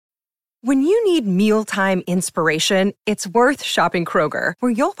When you need mealtime inspiration, it's worth shopping Kroger,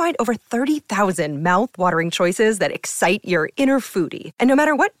 where you'll find over 30,000 mouth-watering choices that excite your inner foodie. And no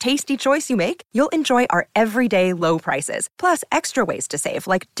matter what tasty choice you make, you'll enjoy our everyday low prices, plus extra ways to save,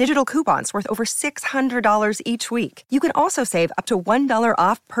 like digital coupons worth over $600 each week. You can also save up to $1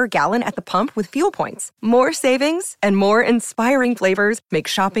 off per gallon at the pump with fuel points. More savings and more inspiring flavors make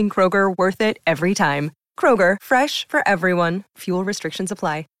shopping Kroger worth it every time. Kroger, fresh for everyone. Fuel restrictions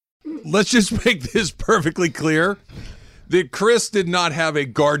apply. Let's just make this perfectly clear that Chris did not have a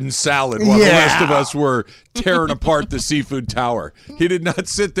garden salad while the rest of us were tearing apart the seafood tower. He did not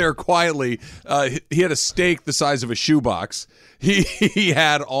sit there quietly. He had a steak the size of a shoebox. He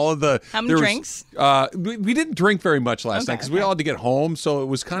had all of the... How many drinks? We didn't drink very much last night because we all had to get home, so it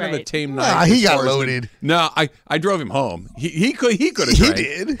was kind of a tame night. He got loaded. No, I drove him home. He could have drank. He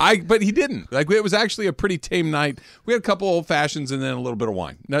did. But he didn't. Like, it was actually a pretty tame night. We had a couple old fashions and then a little bit of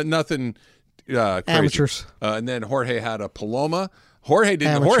wine. Nothing crazy. Amateurs. And then Jorge had a Paloma. Jorge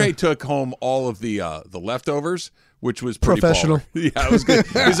didn't. Jorge took home all of the leftovers, which was pretty professional. Baller. Yeah, it was good.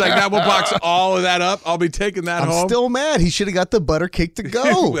 He's like, "That will box all of that up. I'll be taking that home." I'm still mad. He should have got the butter cake to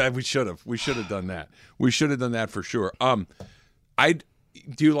go. We should have. We should have done that. We should have done that for sure. Do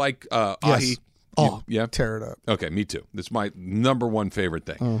you like ahi? Yes. Oh, yeah. Tear it up. Okay, me too. That's my number one favorite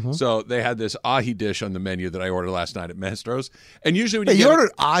thing. Mm-hmm. So they had this ahi dish on the menu that I ordered last night at Maestro's, and usually when Hey, you you get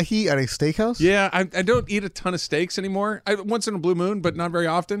ordered ahi at a steakhouse? yeah, I don't eat a ton of steaks anymore. Once in a blue moon, but not very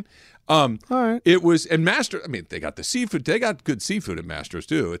often. All right. It was, and Master, I mean, they got the seafood. They got good seafood at Mastro's,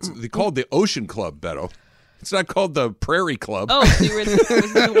 too. They called the Ocean Club, Beto. It's not called the Prairie Club. Oh, so you were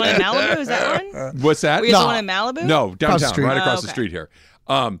was the one in Malibu? Is that one? What's that? Were you the one in Malibu? No, downtown, street. right across the okay. street here.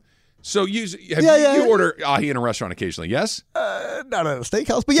 So you Yeah. order ahi in a restaurant occasionally, yes? Not at a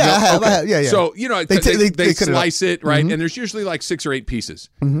steakhouse, but yeah, I have. Yeah. So, you know, They they cut it slice it, right? Mm-hmm. And there's usually like 6 or 8 pieces.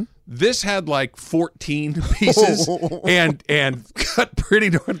 Mm-hmm. This had like 14 pieces and cut pretty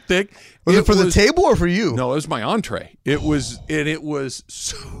darn thick. Was it for the table or for you? No, it was my entree. It was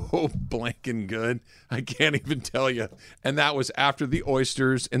so blanking good. I can't even tell you. And that was after the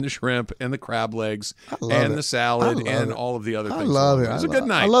oysters and the shrimp and the crab legs and the salad and all of the other things. I love it. It was a good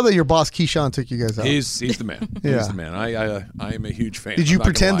night. I love that your boss Keyshawn took you guys out. He's the man. Yeah. He's the man. I am a huge fan. Did you I'm not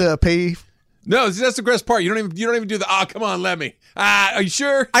gonna pretend lie. to pay? No, that's the best part. You don't even do the come on, let me. Are you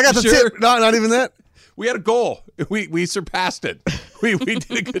sure? I got the sure? tip. No, not even that. We had a goal. We surpassed it. We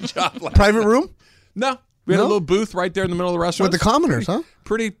did a good job. Private room No. We had a No? little booth right there in the middle of the restaurant. with the commoners, huh?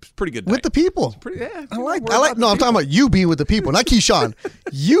 Pretty good night. With the people. Pretty, yeah. I like. No, I'm talking about you being with the people, not Keyshawn.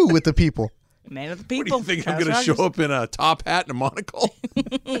 You with the people. Man of the What do people. you think? I'm going to show up in a top hat and a monocle?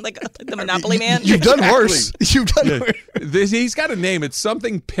 like the Monopoly Man? You've done Exactly. worse. You've done worse. He's got a name. It's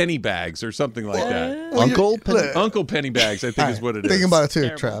something Pennybags or something like that. Uncle. Uncle Pennybags, I think is what it is. Think about it too,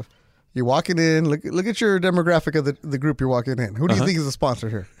 Terrible. Trav. You're walking in. Look at your demographic of the group you're walking in. Who do you think is the sponsor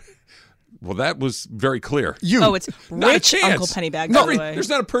here? Well, that was very clear. You. Oh, it's Not a rich chance. Uncle Pennybags, No, by the way. there's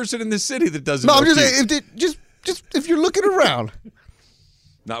not a person in this city that doesn't No, know I'm just Key. saying. Just if you're looking around.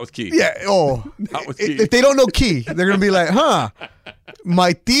 Not with Key. Yeah. Oh. Not with Key. If they don't know Key, they're gonna be like, huh?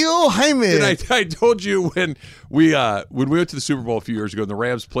 My tío Jaime. And I told you when we went to the Super Bowl a few years ago and the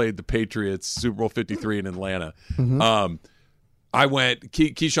Rams played the Patriots Super Bowl 53 in Atlanta. Mm-hmm. I went.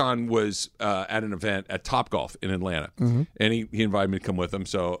 Keyshawn was at an event at Topgolf in Atlanta, Mm-hmm. and he invited me to come with him.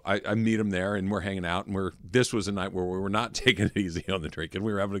 So I meet him there, and we're hanging out. And this was a night where we were not taking it easy on the drinking.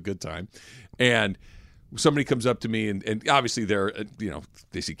 We were having a good time, and somebody comes up to me, and obviously they're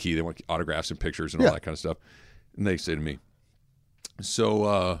they see Key, they want autographs and pictures and all that kind of stuff, and they say to me,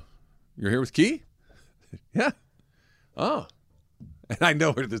 "So you're here with Key?" Yeah. Oh, and I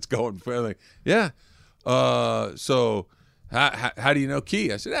know where that's going. Like, yeah. So. How do you know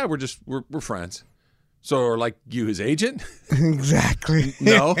Key? I said, we're friends. So, are like you his agent? Exactly.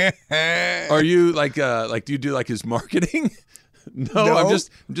 No. Are you like do you do like his marketing? No. I'm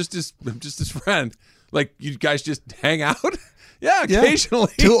just his friend. Like you guys just hang out? Yeah,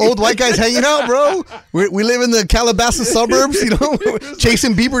 occasionally. Two old white guys hanging out, bro. We live in the Calabasas suburbs,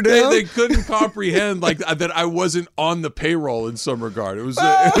 chasing Bieber down. They couldn't comprehend like that I wasn't on the payroll in some regard. It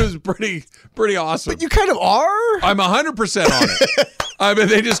was pretty awesome. But you kind of are. I'm 100% on it. I mean,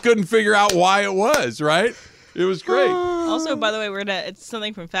 they just couldn't figure out why it was, right? It was great. Also, by the way, it's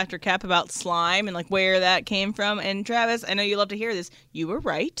something from Factor Cap about slime and like where that came from. And Travis, I know you love to hear this. You were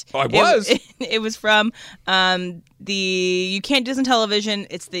right. Oh, I was. It was from the You Can't Do This on Television.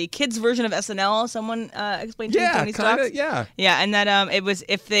 It's the kids' version of SNL. Someone explained to me Tony Stocks. Yeah. Yeah, and that it was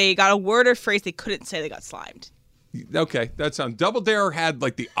if they got a word or phrase they couldn't say, they got slimed. Okay, that sounds. Double Dare had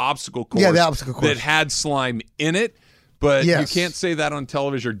like the obstacle course. Yeah, the obstacle course. that had slime in it. but Yes. you can't say that on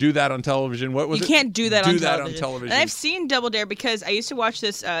television or do that on television. What was You it? can't do that, do on, that television. on television. And I've seen Double Dare because I used to watch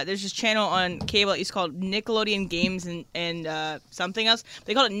this. There's this channel on cable. It used to called Nickelodeon Games and something else.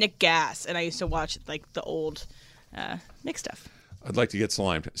 They called it Nick Gas, and I used to watch like the old Nick stuff. I'd like to get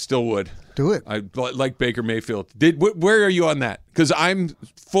slimed. Still would. Do it. I like Baker Mayfield. Where are you on that? Because I'm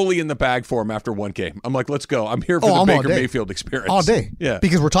fully in the bag for him after one game. I'm like, let's go. I'm here for the I'm all Baker day. Mayfield experience. All day. Yeah.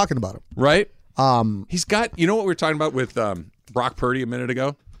 Because we're talking about him. Right? He's got, you know what we were talking about with Brock Purdy a minute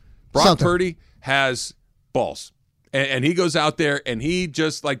ago? Brock Something. Purdy has balls. And he goes out there and he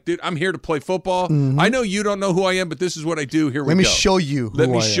just like, dude, I'm here to play football. I know you don't know who I am, but this is what I do. Here we go. Let me show you Let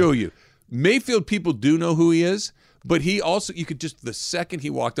who me I am. show you. Mayfield people do know who he is. But he also, you could just, the second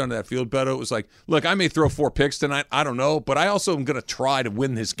he walked onto that field, Beto, it was like, look, I may throw 4 picks tonight. I don't know. But I also am going to try to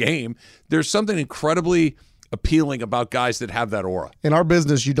win this game. There's something incredibly appealing about guys that have that aura. In our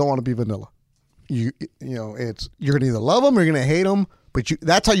business, you don't want to be vanilla. You know, you're going to either love them or you're going to hate them, but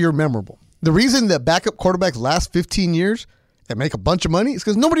that's how you're memorable. The reason that backup quarterbacks last 15 years and make a bunch of money is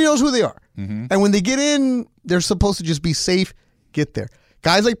because nobody knows who they are. And when they get in, they're supposed to just be safe, get there.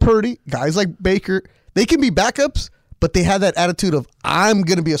 Guys like Purdy, guys like Baker, they can be backups, but they have that attitude of, I'm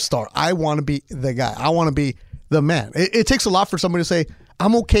going to be a star. I want to be the guy. I want to be the man. It takes a lot for somebody to say,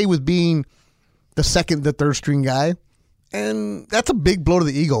 I'm okay with being the second, the third string guy. And that's a big blow to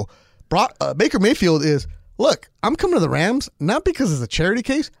the ego. Baker Mayfield is, look, I'm coming to the Rams, not because it's a charity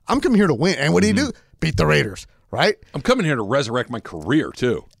case. I'm coming here to win. And what do you do? Beat the Raiders, right? I'm coming here to resurrect my career,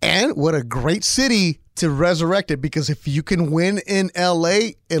 too. And what a great city to resurrect it, because if you can win in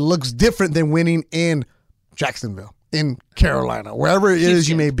L.A., it looks different than winning in Jacksonville, in Carolina, wherever it is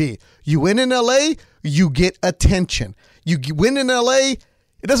you may be. You win in L.A., you get attention. You win in L.A.,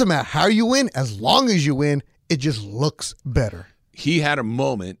 it doesn't matter how you win. As long as you win, it just looks better. He had a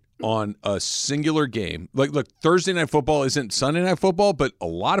moment on a singular game. Like, look, Thursday Night Football isn't Sunday Night Football, but a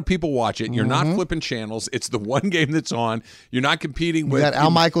lot of people watch it. You're not flipping channels. It's the one game that's on. You're not competing with. You got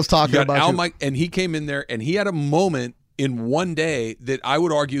Al Michaels talking about Al you. Mike, and he came in there and he had a moment in one day that I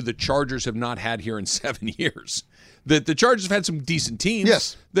would argue the Chargers have not had here in 7 years. That the Chargers have had some decent teams.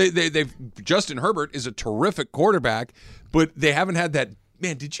 Yes, they've. Justin Herbert is a terrific quarterback, but they haven't had that.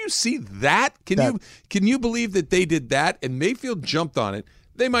 Man, did you see that? Can you believe that they did that? And Mayfield jumped on it.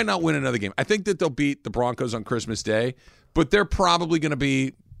 They might not win another game. I think that they'll beat the Broncos on Christmas Day, but they're probably going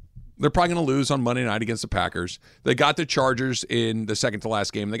to lose on Monday night against the Packers. They got the Chargers in the second to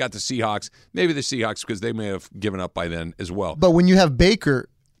last game. They got the Seahawks. Maybe the Seahawks because they may have given up by then as well. But when you have Baker,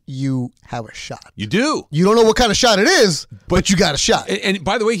 you have a shot. You do. You don't know what kind of shot it is, but you got a shot. And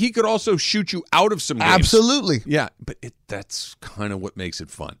by the way, he could also shoot you out of some games. Absolutely. Yeah, but that's kind of what makes it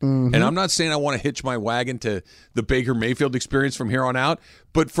fun. And I'm not saying I want to hitch my wagon to the Baker Mayfield experience from here on out,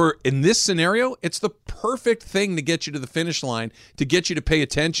 but in this scenario, it's the perfect thing to get you to the finish line, to get you to pay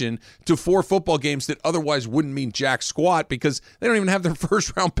attention to 4 football games that otherwise wouldn't mean jack squat because they don't even have their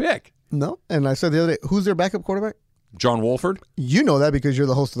first round pick. No, and I said the other day, who's their backup quarterback? John Wolford. You know that because you're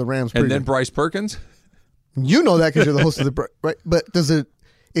the host of the Rams. And pregame. then Bryce Perkins. You know that because you're the host of the right. But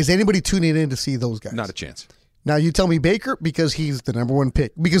is anybody tuning in to see those guys? Not a chance. Now you tell me Baker because he's the number 1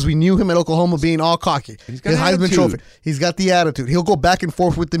 pick, because we knew him at Oklahoma being all cocky. He's got His Heisman attitude. Trophy. He's got the attitude. He'll go back and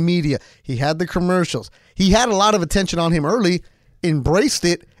forth with the media. He had the commercials. He had a lot of attention on him early, embraced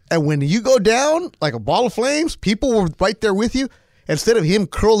it, and when you go down like a ball of flames, people were right there with you. Instead of him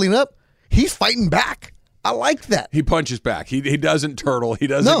curling up, he's fighting back. I like that. He punches back. He doesn't turtle. He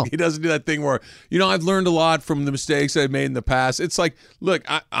doesn't do that thing where, I've learned a lot from the mistakes I've made in the past. It's like, look,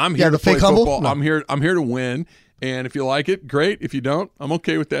 I'm here to play football. No. I'm here to win. And if you like it, great. If you don't, I'm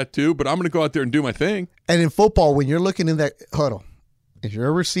okay with that too. But I'm going to go out there and do my thing. And in football, when you're looking in that huddle, if you're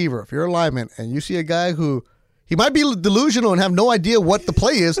a receiver, if you're a lineman, and you see a guy who, he might be delusional and have no idea what the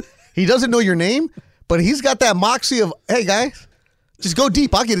play is, he doesn't know your name, but he's got that moxie of, hey, guys, just go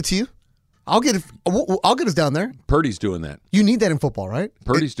deep. I'll get it to you. I'll get us down there. Purdy's doing that. You need that in football, right?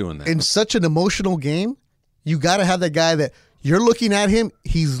 Purdy's doing that. In such an emotional game, you got to have that guy that you're looking at him,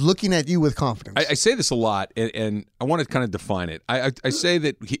 he's looking at you with confidence. I say this a lot, and I want to kind of define it. I say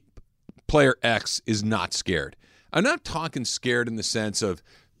that player X is not scared. I'm not talking scared in the sense of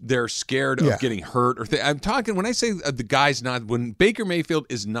they're scared of getting hurt. I'm talking, when I say the guy's not, when Baker Mayfield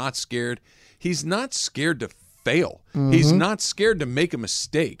is not scared, he's not scared to fail. He's not scared to make a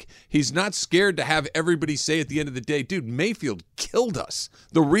mistake. He's not scared to have everybody say at the end of the day, dude, Mayfield killed us.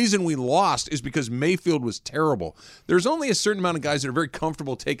 The reason we lost is because Mayfield was terrible. There's only a certain amount of guys that are very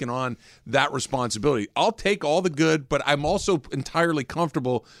comfortable taking on that responsibility. I'll take all the good, but I'm also entirely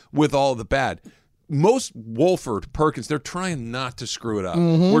comfortable with all the bad. most Wolford, Perkins, they're trying not to screw it up.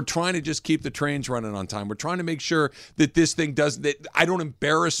 Mm-hmm. We're trying to just keep the trains running on time. We're trying to make sure that this thing that I don't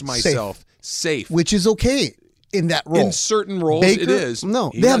embarrass myself. Safe. Which is okay in that role. In certain roles, Baker, it is.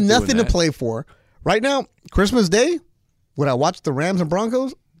 No, He's they have not doing nothing to that. play for. Right now, Christmas Day, would I watch the Rams and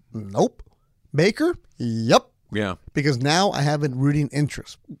Broncos? Nope. Baker? Yep. Yeah. Because now I have a rooting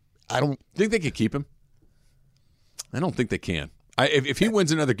interest. I don't. Think they could keep him? I don't think they can. If he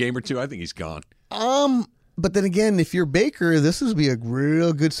wins another game or two, I think he's gone. But then again, if you're Baker, this would be a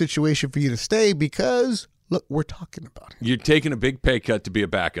real good situation for you to stay because, look, we're talking about him. You're taking a big pay cut to be a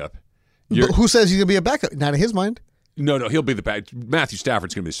backup. But who says he's going to be a backup? Not in his mind. No, he'll be the back. Matthew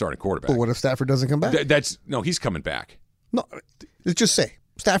Stafford's going to be the starting quarterback. But what if Stafford doesn't come back? He's coming back. No, let's just say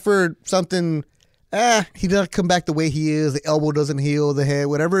Stafford, something, he doesn't come back the way he is. The elbow doesn't heal, the head,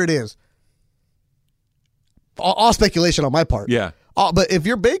 whatever it is. All speculation on my part. Yeah. But if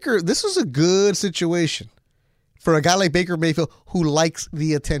you're Baker, this is a good situation for a guy like Baker Mayfield who likes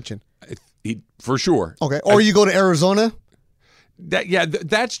the attention. For sure. Okay. Or you go to Arizona.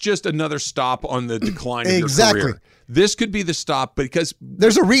 That's just another stop on the decline of Exactly. your career. This could be the stop because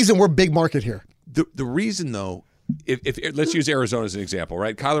There's a reason we're big market here. the reason though, if let's use Arizona as an example,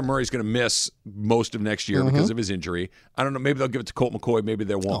 right? Kyler Murray's going to miss most of next year because of his injury. I don't know. Maybe they'll give it to Colt McCoy. Maybe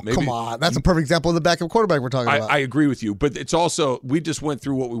they won't. Come on. That's a perfect example of the backup quarterback we're talking about. I agree with you, but it's also we just went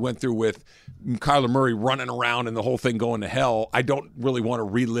through what we went through with Kyler Murray running around and the whole thing going to hell. I don't really want to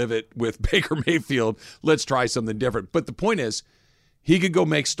relive it with Baker Mayfield. Let's try something different. But the point is, he could go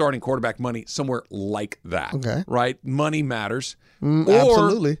make starting quarterback money somewhere like that. Okay. Right? Money matters.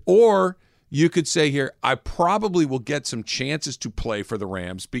 Absolutely. Or you could say here, I probably will get some chances to play for the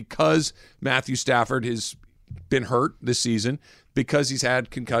Rams because Matthew Stafford has been hurt this season, because he's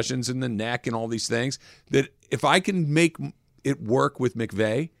had concussions in the neck and all these things, that if I can make it work with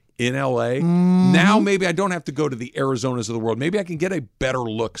McVay in L.A., now maybe I don't have to go to the Arizonas of the world. Maybe I can get a better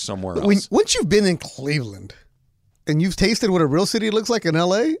look somewhere else. Once you've been in Cleveland and you've tasted what a real city looks like in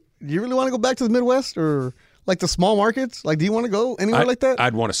L.A., do you really want to go back to the Midwest or like the small markets? Like, do you want to go anywhere like that?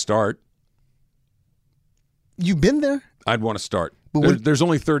 I'd want to start. You've been there. I'd want to start. But There's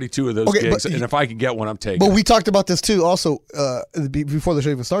only 32 of those gigs, and if I could get one, I'm taking But it. we talked about this too also before the show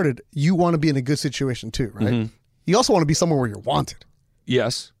even started. You want to be in a good situation too, right? Mm-hmm. You also want to be somewhere where you're wanted.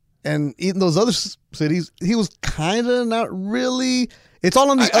 Yes. And in those other cities, he was kind of not really. It's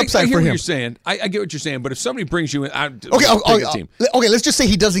all on the upside I hear for what him. you're saying. I get what you're saying, but if somebody brings you in, Okay, team. okay. Let's just say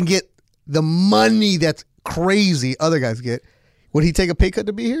he doesn't get the money that's crazy other guys get. Would he take a pay cut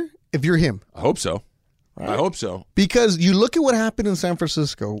to be here if you're him? I hope so. Right. I hope so. Because you look at what happened in San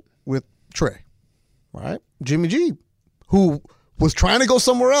Francisco with Trey, right? Jimmy G, who was trying to go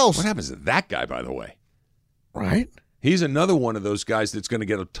somewhere else. What happens to that guy, by the way? Right? He's another one of those guys that's going to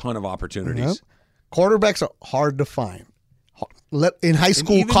get a ton of opportunities. Yep. Quarterbacks are hard to find. In high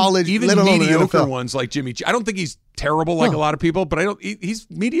school, Even, college, even let alone mediocre NFL. ones like Jimmy G. I don't think he's terrible like a lot of people, but he's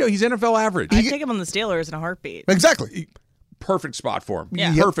mediocre. He's NFL average. I'd take him on the Steelers in a heartbeat. Exactly. Perfect spot for him.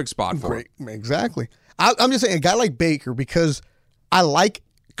 Yeah. Perfect spot for him. Great. Exactly. I'm just saying, a guy like Baker, because I like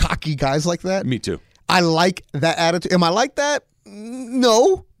cocky guys like that. Me too. I like that attitude. Am I like that?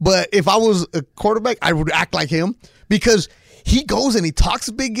 No. But if I was a quarterback, I would act like him because he goes and he talks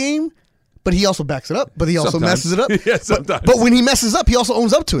a big game, but he also backs it up. But he also Sometimes. messes it up. Yeah, sometimes. But when he messes up, he also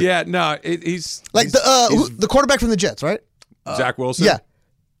owns up to it. Yeah, no, he's Like he's, the quarterback from the Jets, right? Zach Wilson. Yeah.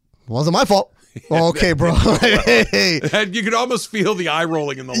 Wasn't my fault. Okay, bro. Hey. And you could almost feel the eye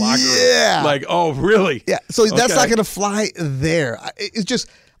rolling in the locker room. Yeah. Like, oh, really? Yeah. So that's Okay. not going to fly there. It's just,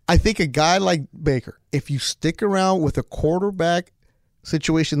 I think a guy like Baker, if you stick around with a quarterback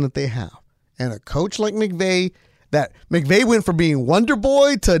situation that they have and a coach like McVay, that McVay went from being Wonder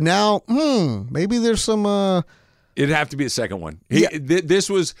Boy to now, maybe there's some. It'd have to be a second one. Yeah. This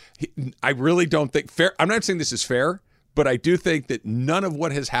was, I really don't think, fair. I'm not saying this is fair, but I do think that none of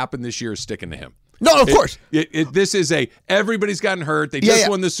what has happened this year is sticking to him. No, of course. This is everybody's gotten hurt. They just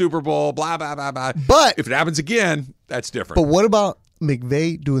won the Super Bowl, blah, blah, blah, blah. But if it happens again, that's different. But what about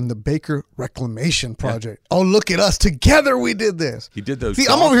McVay doing the Baker Reclamation Project? Oh, look at us. Together we did this. He did those. See,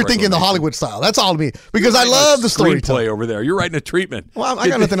 I'm over here thinking the Hollywood style. That's all to me. Because I love the storytelling. Screenplay over there. You're writing a treatment. Well, I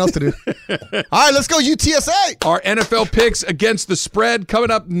got nothing else to do. All right, let's go UTSA. Our NFL picks against the spread coming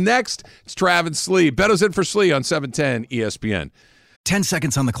up next. It's Trav and Slee. Beto's in for Slee on 710 ESPN. 10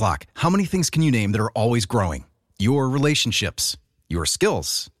 seconds on the clock. How many things can you name that are always growing? Your relationships, your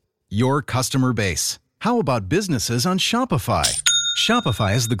skills, your customer base. How about businesses on Shopify?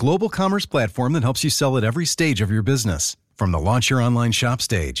 Shopify is the global commerce platform that helps you sell at every stage of your business. From the launch your online shop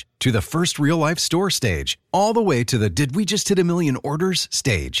stage, to the first real-life store stage, all the way to the did we just hit a million orders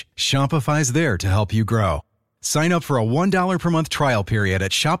stage, Shopify's there to help you grow. Sign up for a $1 per month trial period at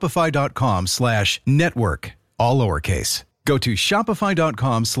shopify.com/network, all lowercase. Go to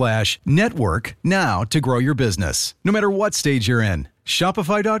shopify.com/network now to grow your business, no matter what stage you're in.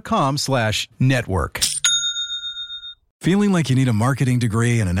 Shopify.com/network. Feeling like you need a marketing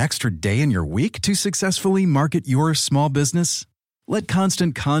degree and an extra day in your week to successfully market your small business? Let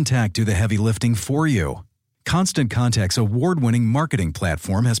Constant Contact do the heavy lifting for you. Constant Contact's award-winning marketing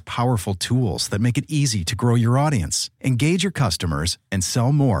platform has powerful tools that make it easy to grow your audience, engage your customers, and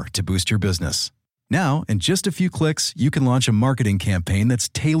sell more to boost your business. Now, in just a few clicks, you can launch a marketing campaign that's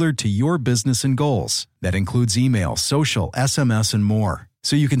tailored to your business and goals. That includes email, social, SMS, and more.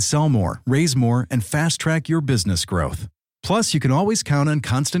 So you can sell more, raise more, and fast-track your business growth. Plus, you can always count on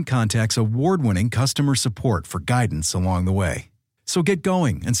Constant Contact's award-winning customer support for guidance along the way. So get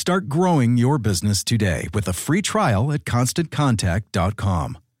going and start growing your business today with a free trial at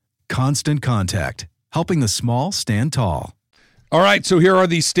ConstantContact.com. Constant Contact, helping the small stand tall. All right, so here are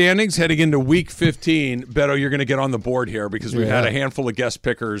the standings heading into Week 15. Beto, you're going to get on the board here because we've had a handful of guest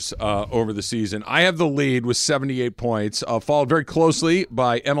pickers over the season. I have the lead with 78 points, followed very closely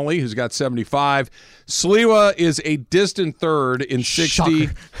by Emily, who's got 75. Sliwa is a distant third in 60.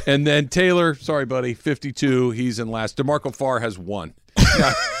 Shocker. And then Taylor, sorry, buddy, 52. He's in last. DeMarco Farr has 1.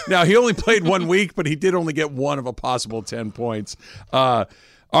 Now, he only played 1 week, but he did only get 1 of a possible 10 points.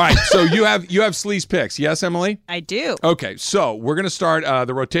 All right, so you have Slee's picks. Yes, Emily? I do. Okay, so we're going to start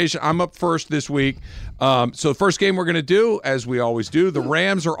the rotation. I'm up first this week. So the first game we're going to do, as we always do, the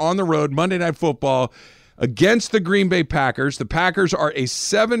Rams are on the road, Monday Night Football, against the Green Bay Packers. The Packers are a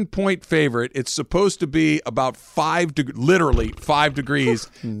 7-point favorite. It's supposed to be about literally 5 degrees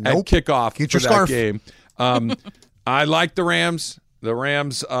at kickoff Get for your that scarf. game. I like the Rams. The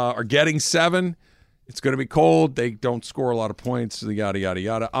Rams are getting 7. It's going to be cold. They don't score a lot of points, yada, yada,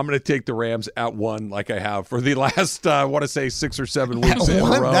 yada. I'm going to take the Rams at 1 like I have for the last, I want to say, 6 or 7 weeks in a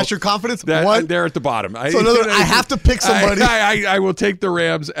row. That's your confidence? One? They're at the bottom. So I have to pick somebody. I will take the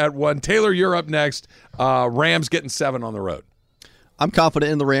Rams at 1. Taylor, you're up next. Rams getting 7 on the road. I'm confident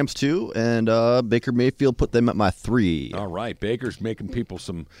in the Rams, too, and Baker Mayfield put them at my 3. All right. Baker's making people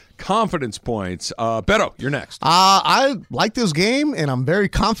some confidence points. Beto, you're next. I like this game, and I'm very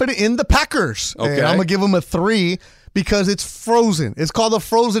confident in the Packers. Okay. And I'm going to give them a 3 because it's frozen. It's called the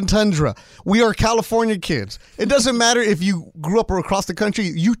frozen tundra. We are California kids. It doesn't matter if you grew up or across the country.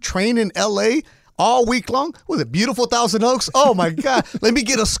 You train in L.A., all week long. Was it beautiful Thousand Oaks? Oh, my God. Let me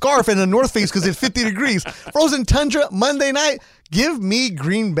get a scarf and a North Face because it's 50 degrees. Frozen tundra, Monday night. Give me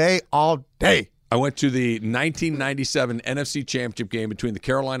Green Bay all day. I went to the 1997 NFC Championship game between the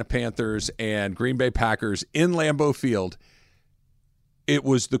Carolina Panthers and Green Bay Packers in Lambeau Field. It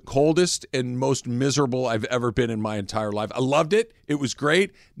was the coldest and most miserable I've ever been in my entire life. I loved it. It was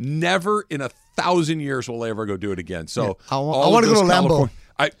great. Never in 1,000 years will I ever go do it again. So I want to go to Lambeau.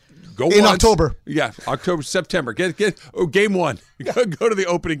 Go in once. October. Yeah, October, September. Get game 1. Go to the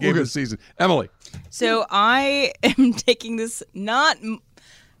opening game of the season. Emily. So I am taking this not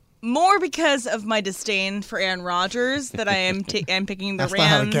more because of my disdain for Aaron Rodgers that I am I'm picking the That's not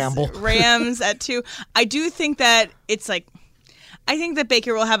how to gamble. Rams at 2. I do think that I think that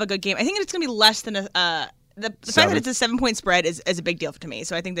Baker will have a good game. I think it's going to be less than the fact that it's a 7-point spread is a big deal to me.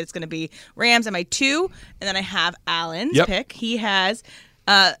 So I think that it's going to be Rams at my 2, and then I have Allen's pick. He has.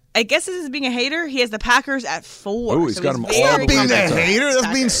 I guess this is being a hater. He has the Packers at 4. Oh, he's got them all That's not being a Packers. hater.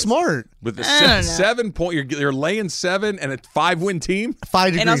 That's being smart. With the 7-point, you're laying 7 and a 5-win team. 5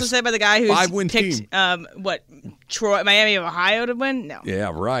 degrees. And also said by the guy who's 5-win picked team. Miami of Ohio to win? No.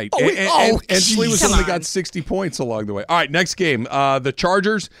 Yeah, right. Oh, and Slee was Come only on. got 60 points along the way. All right, next game. The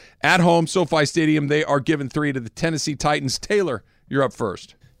Chargers at home, SoFi Stadium. They are giving 3 to the Tennessee Titans. Taylor, you're up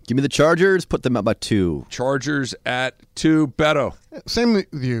first. Give me the Chargers, put them at my 2. Chargers at 2. Beto. Same with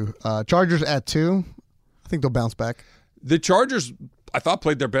you. Chargers at 2. I think they'll bounce back. The Chargers, I thought,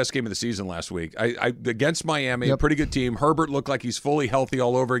 played their best game of the season last week. I against Miami, a pretty good team. Herbert looked like he's fully healthy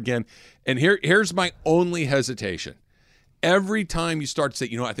all over again. And here's my only hesitation. Every time you start to say,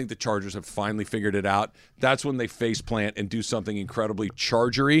 I think the Chargers have finally figured it out, that's when they face plant and do something incredibly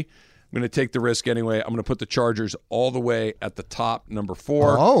Chargery. I'm going to take the risk anyway. I'm going to put the Chargers all the way at the top, number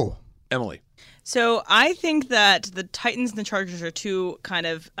 4. Oh. Emily. So I think that the Titans and the Chargers are 2 kind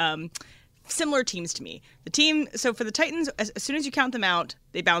of similar teams to me. So for the Titans, as soon as you count them out,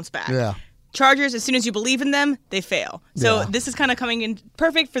 they bounce back. Yeah. Chargers, as soon as you believe in them, they fail. So this is kind of coming in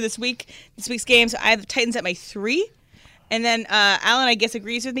perfect for this week's game. So I have the Titans at my 3. And then Alan, I guess,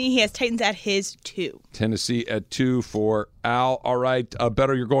 agrees with me. He has Titans at his 2. Tennessee at 2 for Al. All right,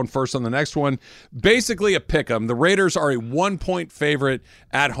 Beto, you're going first on the next one. Basically a pick 'em. The Raiders are a 1-point favorite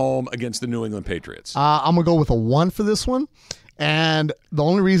at home against the New England Patriots. I'm going to go with a 1 for this one. And the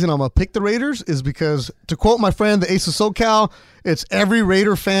only reason I'm going to pick the Raiders is because, to quote my friend, the Ace of SoCal, it's every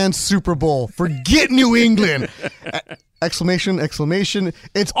Raider fan's Super Bowl. Forget New England! Exclamation, exclamation.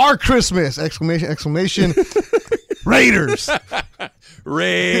 It's our Christmas! Exclamation, exclamation. Raiders!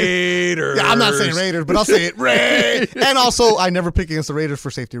 Raiders. Yeah, I'm not saying Raiders, but I'll say it. And also, I never pick against the Raiders for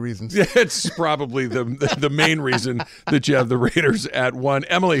safety reasons. Yeah, it's probably the main reason that you have the Raiders at 1.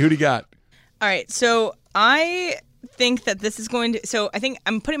 Emily, who do you got? All right, so I think that this is going to... So I think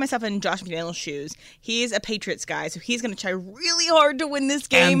I'm putting myself in Josh McDaniels' shoes. He's a Patriots guy, so he's going to try really hard to win this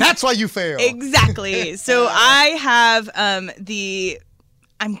game. And that's why you fail. Exactly. So I have I'm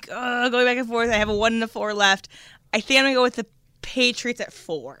going back and forth. I have a 1 and a 4 left. I think I'm going to go with the Patriots at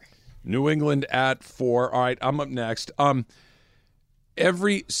 4. New England at 4. All right, I'm up next.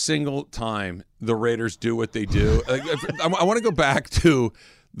 Every single time the Raiders do what they do, I want to go back to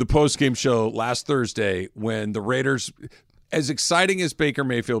the post-game show last Thursday when the Raiders, as exciting as Baker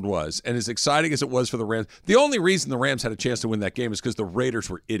Mayfield was and as exciting as it was for the Rams, the only reason the Rams had a chance to win that game is because the Raiders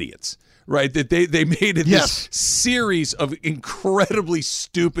were idiots, right? That they made it this series of incredibly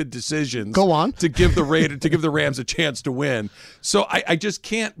stupid decisions. Go on. To give the Rams a chance to win. So I just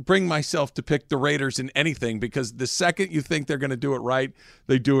can't bring myself to pick the Raiders in anything because the second you think they're going to do it right,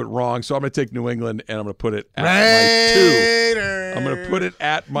 they do it wrong. So I'm going to take New England and I'm going to put it at my 2. I'm going to put it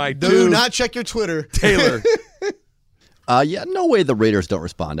at my 2. Do not check your Twitter. Taylor. No way the Raiders don't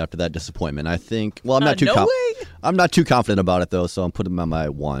respond after that disappointment. I think. Well, I'm not too. No way? I'm not too confident about it though, so I'm putting them on my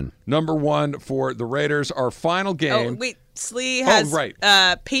 1. Number 1 for the Raiders. Our final game. Oh, wait. Slee has right.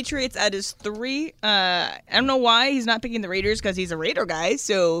 Patriots at his 3. I don't know why he's not picking the Raiders because he's a Raider guy.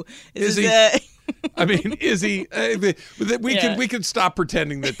 So Is he? I mean, is he? We can stop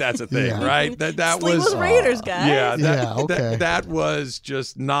pretending that that's a thing, right? That Slee was Raiders guy. Yeah, okay. That was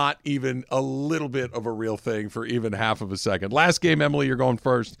just not even a little bit of a real thing for even half of a second. Last game, Emily, you're going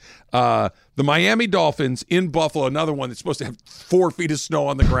first. The Miami Dolphins in Buffalo, another one that's supposed to have 4 feet of snow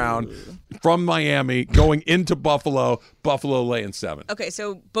on the ground from Miami going into Buffalo. Buffalo laying 7. Okay,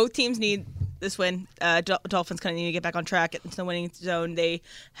 so both teams need this win. Dolphins kind of need to get back on track into the winning zone. They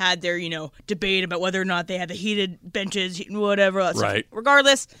had their, debate about whether or not they had the heated benches, whatever. Right.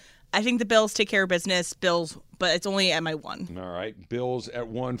 Regardless, I think the Bills take care of business. Bills, but it's only at my 1. All right, Bills at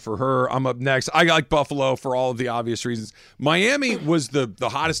 1 for her. I'm up next. I like Buffalo for all of the obvious reasons. Miami was the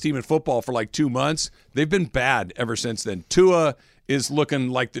hottest team in football for like 2 months. They've been bad ever since then. Tua is looking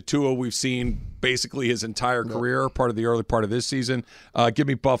like the Tua we've seen basically his entire career, part of the early part of this season. Give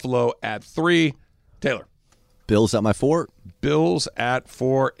me Buffalo at 3. Taylor. Bills at my 4. Bills at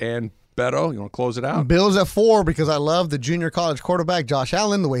 4. And Beto, you want to close it out? Bills at 4 because I love the junior college quarterback, Josh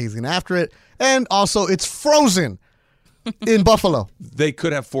Allen, the way he's getting after it. And also, it's frozen in Buffalo. They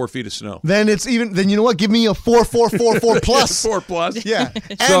could have 4 feet of snow. Then you know what? Give me a 4 plus. 4 plus. Yeah.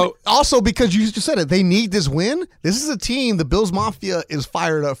 And also, because you just said it, they need this win. This is a team the Bills Mafia is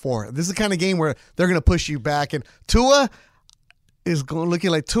fired up for. This is the kind of game where they're going to push you back. And Tua is looking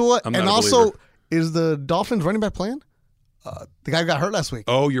like Tua. I'm and not a also, believer. is the Dolphins running back playing? The guy who got hurt last week.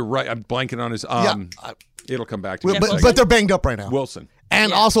 Oh, you're right. I'm blanking on his. It'll come back to me. But they're banged up right now. Wilson.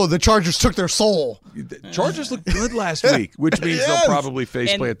 And also, the Chargers took their soul. The Chargers looked good last week, which means they'll probably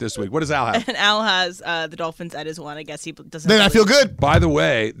faceplant this week. What does Al have? And Al has the Dolphins at his 1. I guess he doesn't. Then I feel good. By the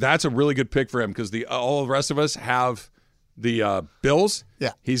way, that's a really good pick for him because all the rest of us have the Bills.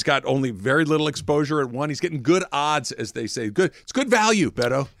 Yeah. He's got only very little exposure at 1. He's getting good odds, as they say. Good. It's good value,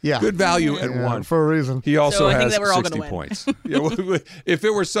 Beto. Yeah. Good value at 1. For a reason. He also So I think has that we're all 60 gonna win. points. If it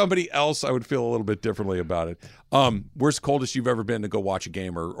were somebody else, I would feel a little bit differently about it. Where's the coldest you've ever been to go watch a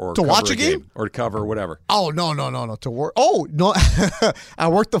game or To cover watch a game? or to cover whatever? Oh, no. To work. Oh, no. I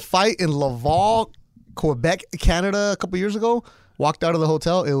worked the fight in Laval, Quebec, Canada a couple years ago. Walked out of the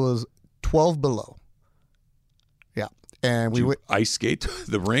hotel. It was 12 below. Yeah. And we went ice skate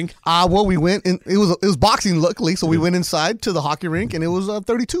the rink. Well, we went in. It was boxing, luckily, so we went inside to the hockey rink, and it was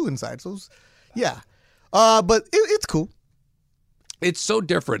 32 inside. So, it was, yeah, but it's cool. It's so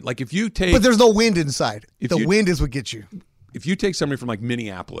different. Like if you take, But there's no wind inside. The wind is what gets you. if you take somebody from like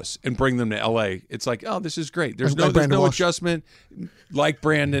Minneapolis and bring them to LA, it's like, oh, this is great. There's Like no Brandon Walsh. adjustment, like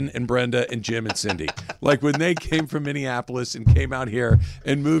Brandon and Brenda and Jim and Cindy. Like when they came from Minneapolis and came out here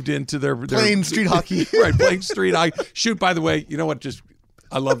and moved into their Playing street hockey. Right, playing street hockey. Shoot, by the way, you know what?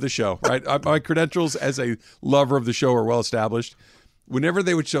 I love the show, right? My credentials as a lover of the show are well established. Whenever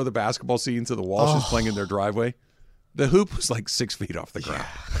they would show the basketball scenes of the Walshes playing in their driveway, The hoop was like 6 feet off the ground.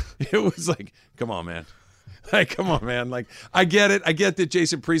 It was like, come on, man. Like, come on, man. Like, I get it. I get that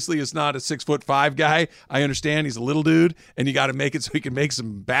Jason Priestley is not a 6'5" guy. I understand he's a little dude, and you got to make it so he can make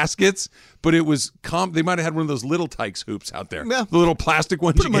some baskets. But it was they might have had one of those little Tykes hoops out there, the little plastic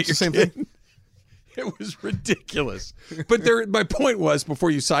ones. Pretty much the same thing. It was ridiculous. But my point was,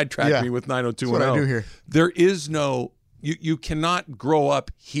 before you sidetrack me with 90210, that's what I do here. There is no. You cannot grow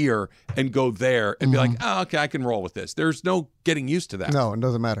up here and go there and be like, oh, okay, I can roll with this. There's no getting used to that. No, it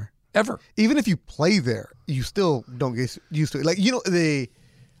doesn't matter. Ever. Even if you play there, you still don't get used to it. Like, they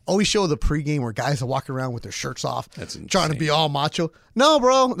always show the pregame where guys are walking around with their shirts off, trying to be all macho. No,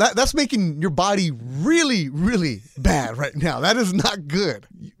 bro, that's making your body really, really bad right now. That is not good.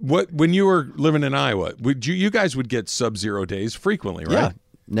 When you were living in Iowa, you guys would get sub-zero days frequently, right? Yeah.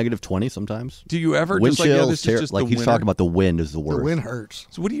 -20 sometimes. Do you ever wind just chills, this is just like the he's winter? talking about the wind is the worst. The wind hurts.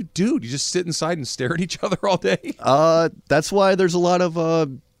 So what do? Do you just sit inside and stare at each other all day? That's why there's a lot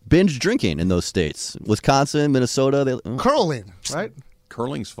of binge drinking in those states. Wisconsin, Minnesota. Curling, right?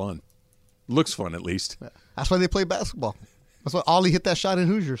 Curling's fun. Looks fun, at least. That's why they play basketball. That's why Ollie hit that shot in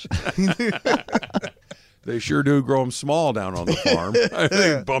Hoosiers. They sure do grow him small down on the farm. I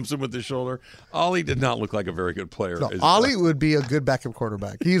think bumps him with the shoulder. Ollie did not look like a very good player. No, Ollie would be a good backup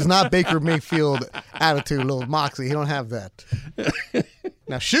quarterback. He's not Baker Mayfield attitude, little moxie. He don't have that.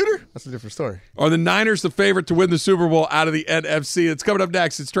 Now, shooter, that's a different story. Are the Niners the favorite to win the Super Bowl out of the NFC? It's coming up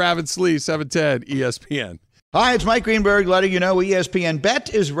next. It's Travis Lee, 710 ESPN. Hi, it's Mike Greenberg letting you know ESPN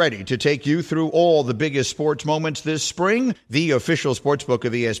Bet is ready to take you through all the biggest sports moments this spring. The official sportsbook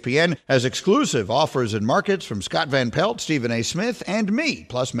of ESPN has exclusive offers and markets from Scott Van Pelt, Stephen A. Smith, and me,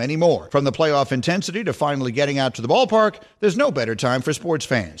 plus many more. From the playoff intensity to finally getting out to the ballpark, there's no better time for sports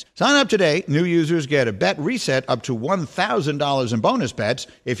fans. Sign up today. New users get a bet reset up to $1,000 in bonus bets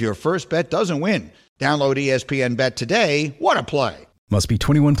if your first bet doesn't win. Download ESPN Bet today. What a play. Must be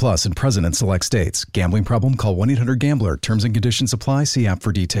 21 plus and present in select states. Gambling problem? Call 1-800-GAMBLER. Terms and conditions apply. See app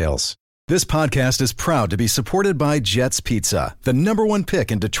for details. This podcast is proud to be supported by Jets Pizza, the #1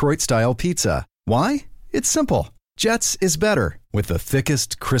 pick in Detroit-style pizza. Why? It's simple. Jets is better. With the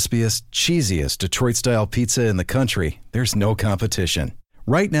thickest, crispiest, cheesiest Detroit-style pizza in the country, there's no competition.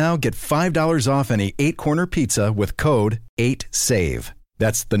 Right now, get $5 off any 8-corner pizza with code 8SAVE.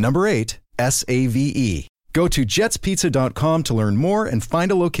 That's the number 8, SAVE. Go to jetspizza.com to learn more and find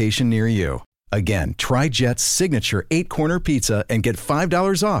a location near you. Again, try Jet's signature 8-corner pizza and get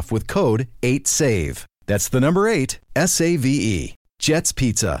 $5 off with code 8SAVE. That's the number 8, SAVE. Jet's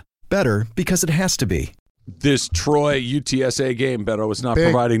Pizza. Better because it has to be. This Troy UTSA game, Beto, was not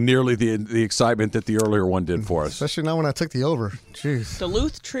providing nearly the excitement that the earlier one did for us. Especially not when I took the over. Jeez.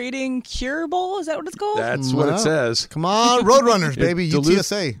 Duluth Trading Cure Bowl? Is that what it's called? That's what it says. Come on, Roadrunners, baby.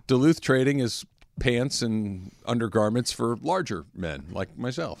 UTSA. Duluth Trading is pants and undergarments for larger men like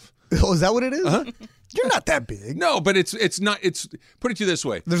myself. Oh, is that what it is? Uh-huh. You're not that big. No, but it's not. It's put it to you this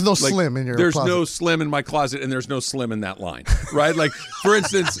way. There's no slim in your There's closet. no slim in my closet, and there's no slim in that line, right? Like, for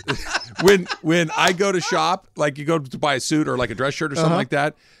instance, when I go to shop, like you go to buy a suit or like a dress shirt or something like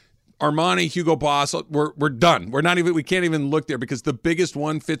that, Armani, Hugo Boss, we're done. We can't even look there because the biggest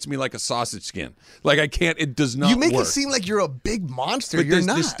one fits me like a sausage skin. Like I can't. It does not. You make work. it seem like you're a big monster. But you're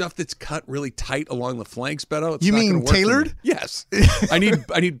not. There's stuff that's cut really tight along the flanks, Beto. It's you not mean gonna work tailored? for me. Yes. I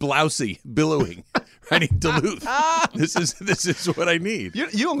need blousy, billowing. I need Duluth. This is what I need. You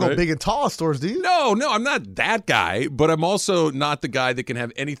don't go big and tall stores, do you? No, I'm not that guy, but I'm also not the guy that can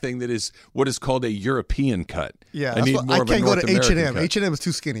have anything that is what is called a European cut. Yeah, I need more I of a can't go North to American H&M. cut. H&M is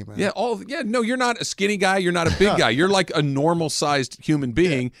too skinny, man. Yeah, no, you're not a skinny guy. You're not a big guy. You're like a normal-sized human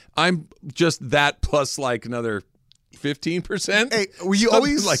being. I'm just that plus like another 15%. Hey, were you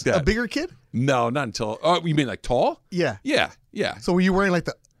always like that? a bigger kid? No, not until. Oh, you mean like tall? Yeah. Yeah. So were you wearing like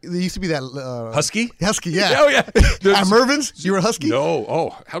there used to be that Husky? Husky, yeah. Oh, yeah. At Mervin's, you were a Husky? No.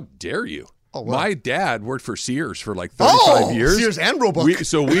 Oh, how dare you? Oh, wow. My dad worked for Sears for like 35 years. Sears and Roebuck.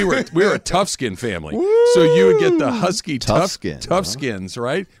 We were a tough skin family. So you would get the Husky tough skins,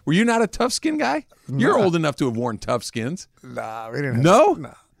 right? Were you not a tough skin guy? You're old enough to have worn tough skins. Nah, we didn't have No?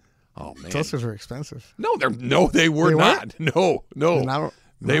 Nah. Oh man. Tough skins were expensive. No, they were They not. weren't? No.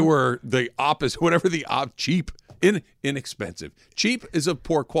 They were the opposite. Whatever cheap. Inexpensive. Cheap is of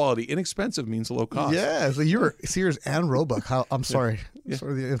poor quality. Inexpensive means low cost. Yeah, so you were Sears and Roebuck. I'm sorry.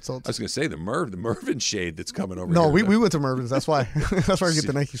 Sorry the insults. I was going to say the Mervin shade that's coming over No, here. we went to Mervin's. That's why. That's where I get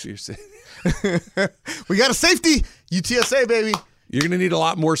the Nikes. Seriously. We got a safety. UTSA, baby. You're going to need a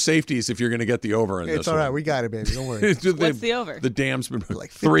lot more safeties if you're going to get the over in this It's all right. one. We got it, baby. Don't worry. What's the over? The dam's been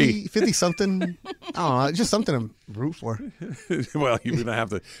Like 3. 50 something. I don't know. It's just something to root for. Well, you're going to have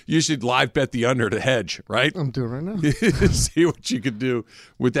to. You should live bet the under to hedge, right? I'm doing it right now. See what you could do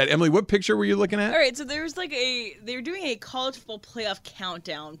with that. Emily, what picture were you looking at? All right, so there's like they're doing a college football playoff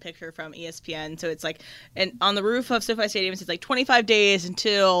countdown picture from ESPN. So it's like, and on the roof of SoFi Stadium, it's like 25 days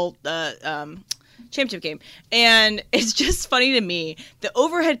until the championship game, and it's just funny to me. The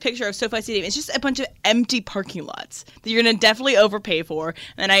overhead picture of SoFi Stadium is just a bunch of empty parking lots that you're gonna definitely overpay for.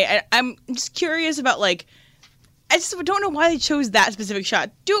 And I'm just curious about like. I just don't know why they chose that specific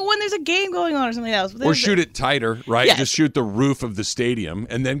shot. Do it when there's a game going on or something else. Or shoot it tighter, right? Yes. Just shoot the roof of the stadium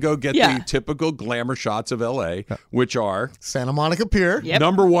and then go get the typical glamour shots of L.A., which are Santa Monica Pier. Yep.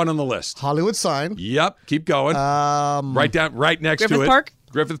 number 1 on the list. Hollywood sign. Yep. Keep going. Right next Griffith to it. Park?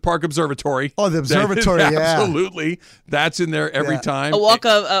 Griffith Park Observatory. Oh, the observatory, yeah. Absolutely. That's in there every time. A walk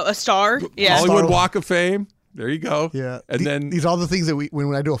of a star. Yeah. Hollywood Walk of Fame. There you go. Yeah. And then these are all the things that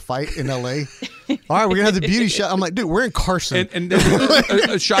when I do a fight in LA. All right, we're gonna have the beauty shot. I'm like, dude, we're in Carson. and then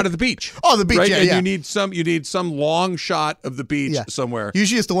a shot of the beach. Oh, the beach, right? yeah, And yeah. you need some long shot of the beach somewhere.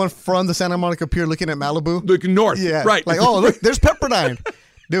 Usually it's the one from the Santa Monica Pier looking at Malibu. Looking north. Yeah. Right. Like, oh, look, there's Pepperdine.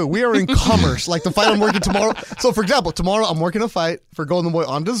 Dude, we are in Commerce. Like the fight I'm working tomorrow. So, for example, tomorrow I'm working a fight for Golden Boy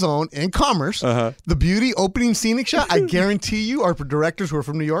on DAZN in Commerce. The beauty opening scenic shot, I guarantee you our directors who are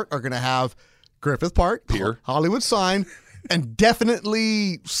from New York are going to have Griffith Park, Pier, Hollywood sign, and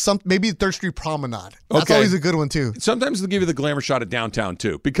definitely maybe Third Street Promenade. That's always a good one, too. Sometimes they'll give you the glamour shot of downtown,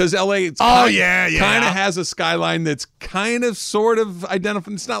 too, because L.A. Oh, kind of has a skyline that's kind of sort of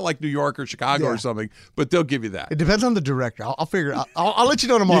identified. It's not like New York or Chicago or something, but they'll give you that. It depends on the director. I'll figure it out. I'll let you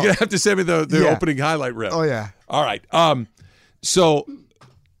know tomorrow. You're going to have to send me the opening highlight reel. Oh, yeah. All right. So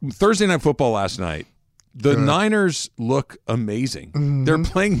Thursday Night Football last night, the Niners look amazing. Mm-hmm. They're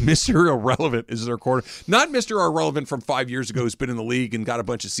playing Mr. Irrelevant as their quarter. Not Mr. Irrelevant from 5 years ago who's been in the league and got a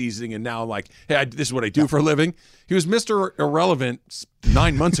bunch of seasoning and now like, hey, this is what I do for a living. He was Mr. Irrelevant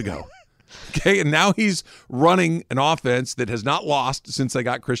 9 months ago. Okay, and now he's running an offense that has not lost since they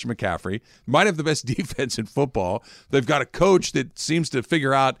got Christian McCaffrey. Might have the best defense in football. They've got a coach that seems to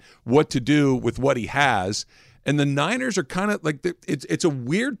figure out what to do with what he has. And the Niners are kind of like, it's a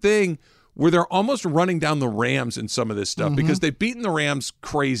weird thing where they're almost running down the Rams in some of this stuff because they've beaten the Rams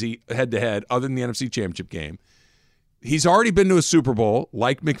crazy head-to-head other than the NFC Championship game. He's already been to a Super Bowl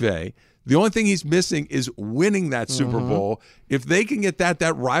like McVay. The only thing he's missing is winning that Super Bowl. If they can get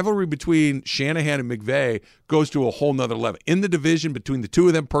that rivalry between Shanahan and McVay goes to a whole nother level. In the division between the two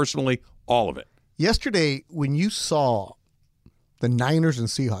of them personally, all of it. Yesterday, when you saw the Niners and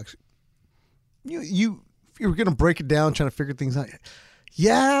Seahawks, you were going to break it down, trying to figure things out.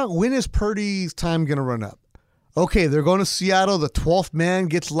 Yeah, when is Purdy's time going to run up? Okay, they're going to Seattle. The 12th man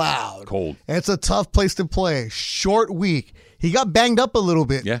gets loud. Cold. It's a tough place to play. Short week. He got banged up a little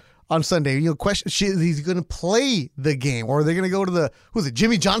bit on Sunday. Question: he's going to play the game, or are they going to go to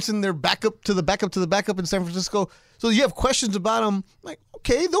Jimmy Johnson? Their backup to the backup to the backup in San Francisco. So you have questions about him. Like,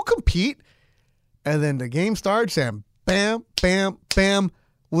 okay, they'll compete, and then the game starts, and bam, bam, bam.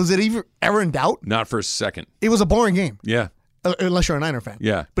 Was it ever in doubt? Not for a second. It was a boring game. Yeah. Unless you're a Niner fan.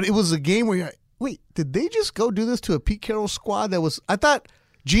 Yeah. But it was a game where you're like, wait, did they just go do this to a Pete Carroll squad that was – I thought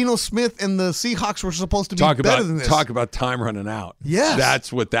Geno Smith and the Seahawks were supposed to be better than this. Talk about time running out. Yes.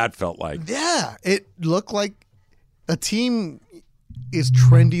 That's what that felt like. Yeah. It looked like a team is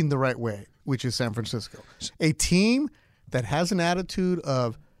trending the right way, which is San Francisco. A team that has an attitude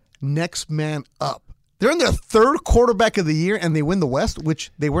of next man up. They're in their third quarterback of the year, and they win the West, which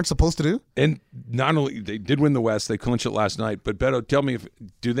they weren't supposed to do. And not only they did win the West, they clinched it last night. But Beto, tell me,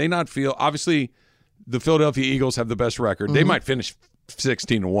 do they not feel? Obviously, the Philadelphia Eagles have the best record. They might finish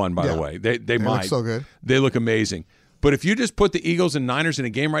 16-1. By the way, they might. Look so good. They look amazing. But if you just put the Eagles and Niners in a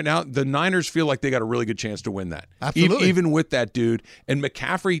game right now, the Niners feel like they got a really good chance to win that. Absolutely. Even with that dude. And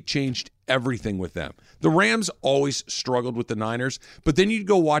McCaffrey changed everything with them. The Rams always struggled with the Niners, but then you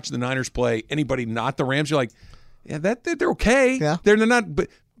go watch the Niners play anybody not the Rams, you're like, yeah, they're okay. Yeah. They're not, but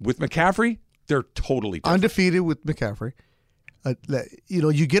with McCaffrey, they're totally different. Undefeated with McCaffrey.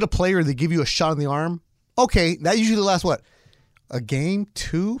 You get a player, they give you a shot in the arm. Okay, that usually lasts what? A game,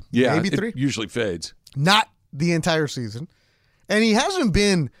 2, maybe 3? It usually fades. Not the entire season. And he hasn't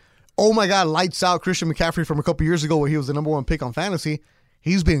been, oh my God, lights out Christian McCaffrey from a couple years ago where he was the number 1 pick on fantasy.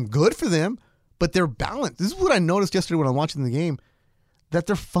 He's been good for them, but they're balanced. This is what I noticed yesterday when I'm watching the game, that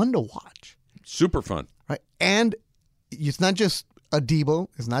they're fun to watch. Super fun. Right? And it's not just a Debo.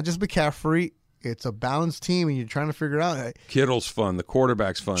 It's not just McCaffrey. It's a balanced team, and you're trying to figure out. Kittle's fun. The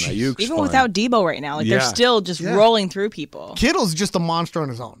quarterback's fun. Ayuk's Even fun. without Debo right now, like they're still just rolling through people. Kittle's just a monster on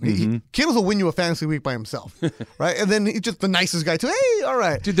his own. Kittle's will win you a fantasy week by himself, right? And then he's just the nicest guy too. Hey, all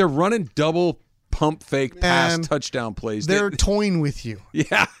right, Dude, they're running double pump fake pass touchdown plays. They're toying with you.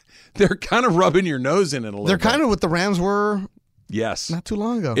 Yeah, they're kind of rubbing your nose in it a little. They're bit. kind of what the Rams were. Yes, not too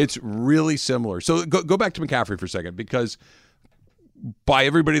long ago. It's really similar. So go back to McCaffrey for a second, because by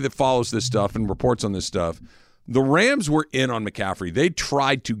everybody that follows this stuff and reports on this stuff, the Rams were in on McCaffrey. They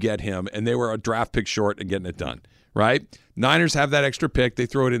tried to get him, and they were a draft pick short and getting it done, right? Niners have that extra pick. They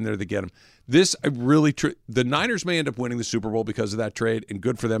throw it in there to get him. This the Niners may end up winning the Super Bowl because of that trade, and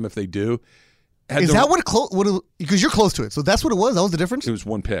good for them if they do. Is that because you're close to it? So that's what it was? That was the difference? It was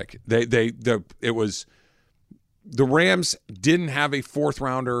one pick. It was the Rams didn't have a fourth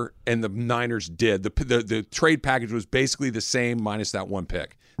rounder, and the Niners did. The trade package was basically the same minus that one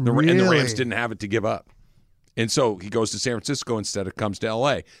pick. And the Rams didn't have it to give up. And so he goes to San Francisco instead of comes to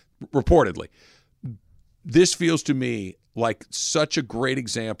L.A., reportedly. This feels to me like such a great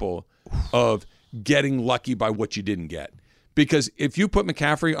example of getting lucky by what you didn't get. Because if you put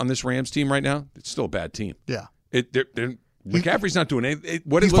McCaffrey on this Rams team right now, it's still a bad team. Yeah. McCaffrey's not doing anything.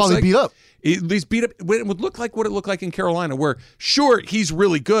 He's probably beat up. He's beat up. It would look like what it looked like in Carolina, where, sure, he's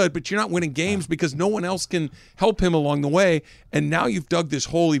really good, but you're not winning games because no one else can help him along the way. And now you've dug this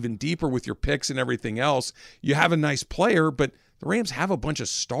hole even deeper with your picks and everything else. You have a nice player, but the Rams have a bunch of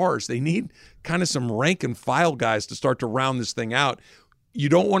stars. They need kind of some rank and file guys to start to round this thing out. You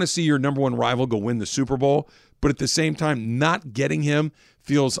don't want to see your number one rival go win the Super Bowl, but at the same time, not getting him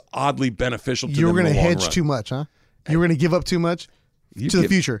feels oddly beneficial to them. You're going to hedge too much, huh? You were going to give up too much to the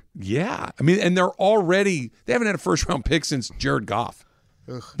future. Yeah. I mean, and they haven't had a first-round pick since Jared Goff.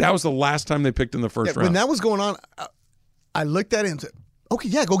 Ugh. That was the last time they picked in the first round. When that was going on, I looked at it and said, okay,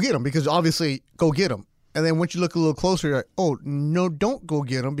 yeah, go get him, because obviously go get him. And then once you look a little closer, you're like, oh, no, don't go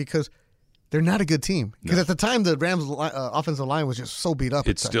get them, because they're not a good team. Because at the time, the Rams' offensive line was just so beat up.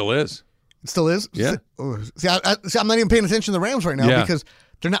 It still is. It still is? Yeah. See, I'm not even paying attention to the Rams right now because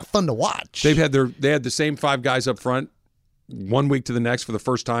they're not fun to watch. They had the same five guys up front 1 week to the next for the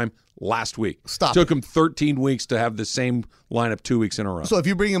first time last week. Took them 13 weeks to have the same lineup 2 weeks in a row. So if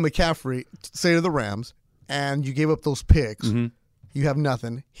you bring in McCaffrey, say to the Rams, and you gave up those picks, you have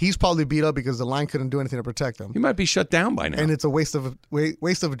nothing. He's probably beat up because the line couldn't do anything to protect him. He might be shut down by now. And it's a waste of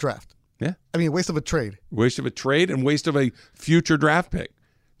a draft. Yeah. I mean, waste of a trade. Waste of a trade and waste of a future draft pick.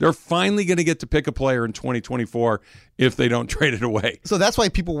 They're finally going to get to pick a player in 2024 if they don't trade it away. So that's why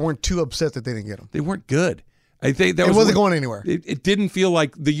people weren't too upset that they didn't get him. They weren't good. I think it wasn't going anywhere. It didn't feel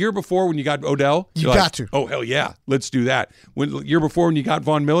like the year before when you got Odell. You got to. Oh, hell yeah. Let's do that. When year before when you got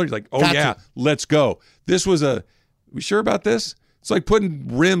Von Miller, you're like, oh, yeah, let's go. This was we sure about this? It's like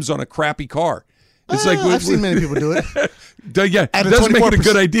putting rims on a crappy car. It's like I've seen many people do it. Yeah, it doesn't make it a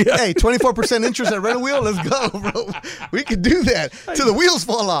good idea. Hey, 24% interest at Red Wheel. Let's go, bro. We could do that till the wheels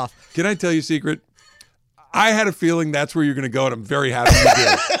fall off. Can I tell you a secret? I had a feeling that's where you're going to go, and I'm very happy you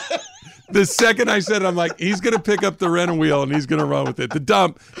did. The second I said it, I'm like, he's going to pick up the Red Wheel, and he's going to run with it. The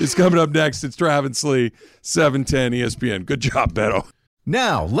dump is coming up next. It's Travis Lee, 710 ESPN. Good job, Beto.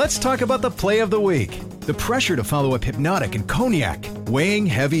 Now, let's talk about the play of the week. The pressure to follow up Hypnotic and Cognac, weighing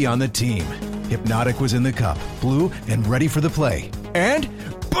heavy on the team. Hypnotic was in the cup, blue, and ready for the play. And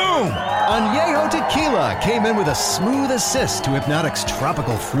boom! Añejo Tequila came in with a smooth assist to Hypnotic's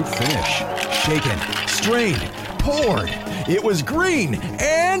tropical fruit finish. Shaken, strained, poured. It was green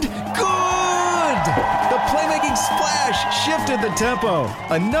and good! The playmaking splash shifted the tempo.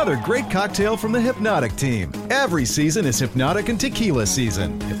 Another great cocktail from the Hypnotic team. Every season is Hypnotic and Tequila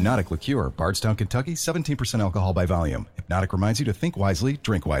season. Hypnotic Liqueur, Bardstown, Kentucky, 17% alcohol by volume. Hypnotic reminds you to think wisely,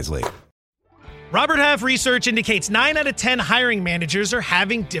 drink wisely. Robert Half research indicates 9 out of 10 hiring managers are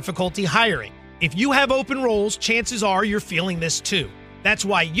having difficulty hiring. If you have open roles, chances are you're feeling this too. That's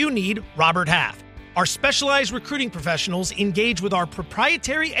why you need Robert Half. Our specialized recruiting professionals engage with our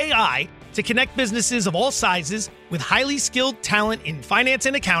proprietary AI to connect businesses of all sizes with highly skilled talent in finance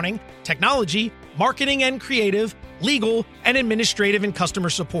and accounting, technology, marketing and creative, legal, and administrative and customer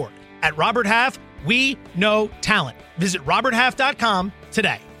support. At Robert Half, we know talent. Visit roberthalf.com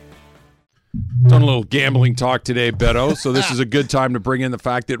today. Done a little gambling talk today, Beto. So this is a good time to bring in the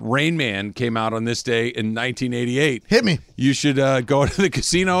fact that Rain Man came out on this day in 1988. Hit me. You should go to the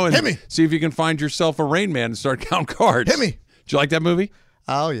casino and see if you can find yourself a Rain Man and start counting cards. Hit me. Did you like that movie?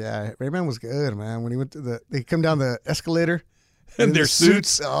 Oh yeah, Rain Man was good, man. When he went to they come down the escalator and their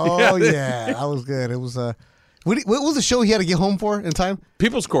suits. Oh yeah, that was good. It was what was the show he had to get home for in time?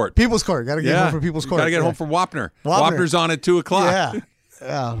 People's Court. People's Court. Got to get home for People's Court. Got to get home for Wapner. Wapner's on at 2:00. Yeah.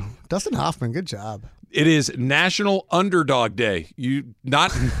 Dustin Hoffman, good job. It is National Underdog Day. You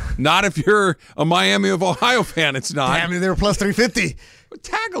not if you're a Miami of Ohio fan. It's not. Damn, they were plus 350.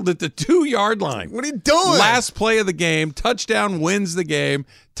 Tackled at the 2-yard line. What are you doing? Last play of the game. Touchdown wins the game.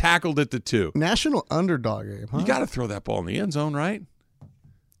 Tackled at the 2. National Underdog game, huh? You got to throw that ball in the end zone, right?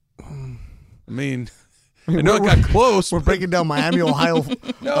 I mean, I know it got close. We're breaking down Miami, Ohio.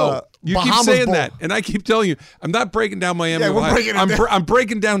 No, you keep Bahamas saying Bowl. that, and I keep telling you, I'm not breaking down Miami. Yeah, we're Ohio. breaking it down. I'm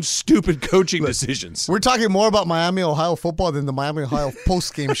breaking down stupid coaching decisions. We're talking more about Miami, Ohio football than the Miami, Ohio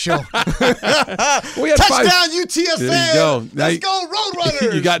post-game show. We had Touchdown, UTSA! There you go. Now Let's go,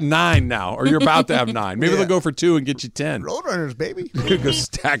 Roadrunners! You got 9 now, or you're about to have 9. Maybe Yeah. they'll go for 2 and get you 10. Roadrunners, baby. Go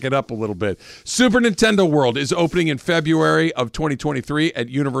stack it up a little bit. Super Nintendo World is opening in February of 2023 at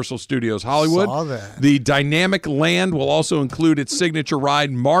Universal Studios Hollywood. Saw that. The dynamic land will also include its signature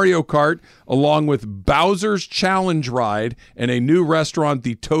ride, Mario Kart, along with Bowser's Challenge Ride and a new restaurant,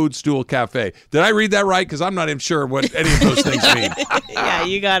 the Toadstool Cafe. Did I read that right? Because I'm not even sure what any of those things mean. Yeah,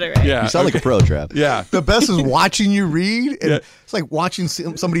 you got it right. Yeah, You sound like a pro, Trav. Yeah. The best is watching you read. And Yeah. It's like watching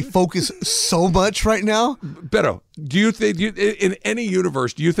somebody focus so much right now. Beto, do you think in any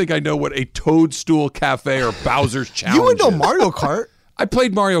universe, do you think I know what a Toadstool Cafe or Bowser's Challenge You would know is? Mario Kart. I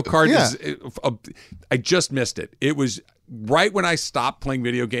played Mario Kart. Yeah. I just missed it. It was right when I stopped playing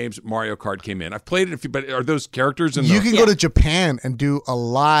video games, Mario Kart came in. I've played it a few, but are those characters in You the... can go to Japan and do a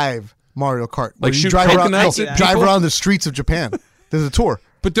live Mario Kart. where Like you shoot drive around, coconuts at drive people? around the streets of Japan. There's a tour.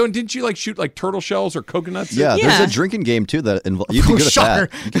 But didn't you like shoot like turtle shells or coconuts? Yeah, Yeah. there's a drinking game too that you can get at Shocker.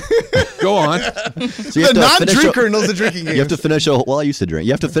 that. Go on. So you The have to finish non-drinker knows the drinking game. You have to finish I used to drink.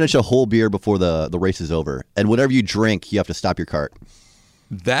 You have to finish a whole beer before the race is over, and whatever you drink, you have to stop your cart.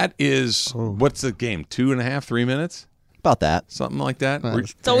 That is, what's the game? 2.5, 3 minutes? About that. Something like that?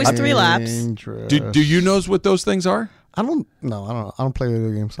 It's always 3 laps. Do you know what those things are? I don't know. I don't play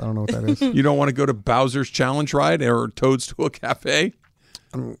video games. I don't know what that is. You don't want to go to Bowser's Challenge Ride or Toadstool Cafe?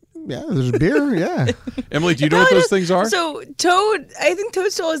 Yeah, there's beer. Yeah. Emily, do you know what those things are? So I think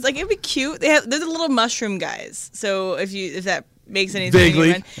Toadstool is like, it'd be cute. They're the little mushroom guys. So if that makes any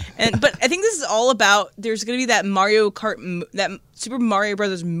Vaguely. sense. But I think this is all about, there's going to be that Mario Kart, that Super Mario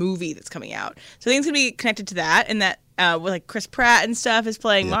Brothers movie that's coming out. So I think it's going to be connected to that, and that with like Chris Pratt and stuff is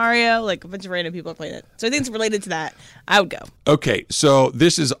playing Mario. Like a bunch of random people are playing it. So I think it's related to that. I would go. Okay, so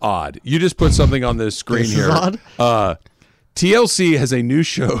this is odd. You just put something on the screen This is here. odd? TLC has a new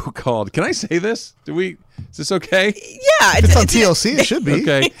show called. Can I say this? Is this okay? Yeah, It's on TLC. It should be.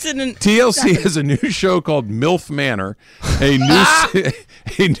 Okay. It's in an- TLC has a new show called MILF Manor, a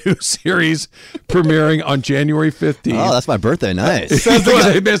new series premiering on January 15th. Oh, that's my birthday. Nice.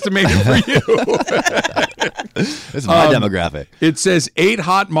 They must have made it for you. This is my demographic. It says 8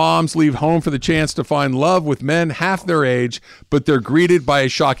 hot moms leave home for the chance to find love with men half their age, but they're greeted by a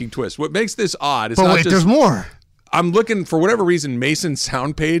shocking twist. What makes this odd is But not wait, just there's more. I'm looking for whatever reason. Mason's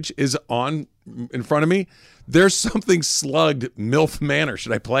sound page is on in front of me. There's something slugged MILF Manor.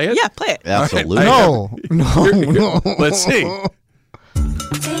 Should I play it? Yeah, play it. Absolutely. No. No. Let's see.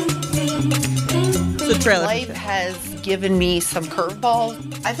 It's the trailer. Life has given me some curveballs.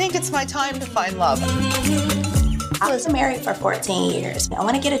 I think it's my time to find love. I was married for 14 years. I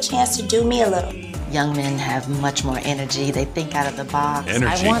want to get a chance to do me a little. Young men have much more energy. They think out of the box.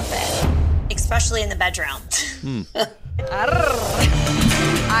 Energy. I want that. Especially in the bedroom.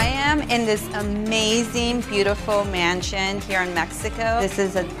 I am in this amazing, beautiful mansion here in Mexico. This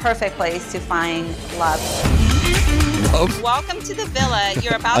is a perfect place to find love. Welcome to the villa.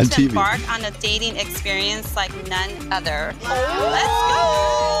 You're about On to TV. embark on a dating experience like none other. Let's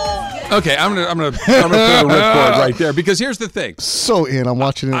go. Okay, I'm gonna put a ripcord right there because here's the thing. So in. I'm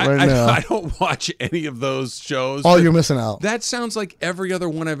watching it right now. I don't watch any of those shows. Oh, but you're missing out. That sounds like every other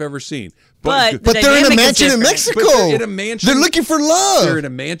one I've ever seen. But But the they're in a dynamic is mansion in different. Mexico. But they're in a mansion. They're looking for love. They're in a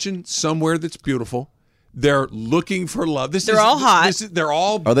mansion somewhere that's beautiful. They're looking for love. They're all hot. They're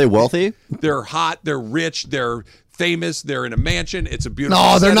all. Are they wealthy? They're hot. They're rich. They're famous. They're in a mansion. It's a beautiful.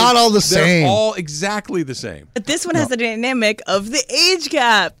 No, they're setting. not all the They're same. all exactly the same. But this one has the dynamic of the age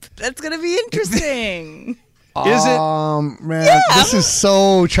gap. That's going to be interesting. Is it? Man, this is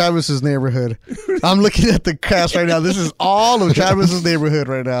so Travis's neighborhood. I'm looking at the cast right now. This is all of Travis's neighborhood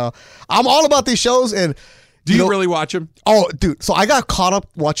right now. I'm all about these shows, and Do you know- really watch them? Oh, dude! So I got caught up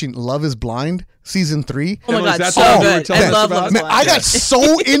watching Love Is Blind season 3. Oh my Emily, God, that's so what you were good. telling I us love about? Love Is Man, Blind. I got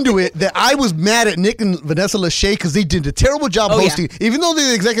so into it that I was mad at Nick and Vanessa Lachey because they did a terrible job Oh, yeah. hosting. Even though they're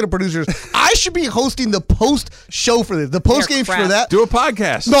the executive producers, I should be hosting the post show for this, the post game crap. for that. Do a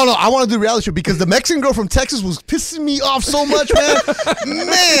podcast. No, I want to do a reality show because the Mexican girl from Texas was pissing me off so much,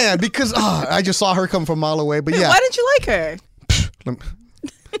 man. Because I just saw her come from a mile away. But yeah, Why didn't you like her?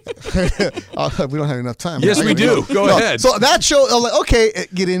 We don't have enough time. Yes, we do. Go ahead. So that show, I was like, okay,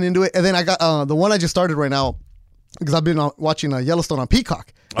 getting into it. And then I got the one I just started right now because I've been watching Yellowstone on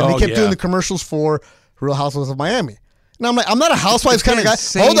Peacock. And they kept doing the commercials for Real Housewives of Miami. And I'm like, I'm not a housewives kind of guy.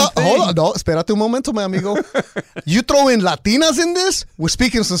 Hold on. No, espérate un momento, mi amigo. You throw in Latinas in this, we're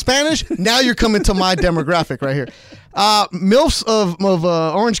speaking some Spanish, now you're coming to my demographic right here. MILFs of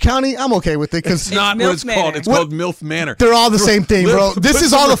Orange County, I'm okay with it. It's not what it's called. It's called MILF Manor. They're all the same thing, bro. This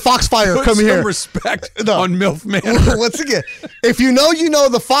is all the Foxfire coming here. Put some respect on MILF Manor. Once again, if you know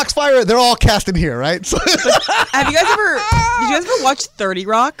the Foxfire, they're all cast in here, right? So did you guys ever watch 30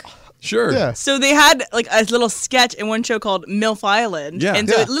 Rock? Sure. Yeah. So they had like a little sketch in one show called MILF Island. Yeah. And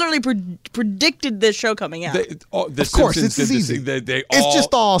so it literally predicted this show coming out. Of course, it's easy. It's just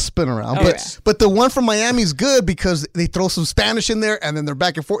all spin around. But the one from Miami is good because they throw some Spanish in there and then they're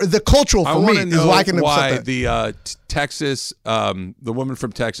back and forth. The cultural for me is why I can accept that. The Texas, the woman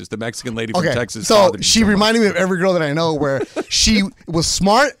from Texas, the Mexican lady from Texas. So she reminded me of every girl that I know where she was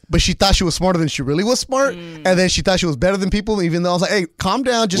smart, but she thought she was smarter than she really was smart. And then she thought she was better than people, even though I was like, hey, calm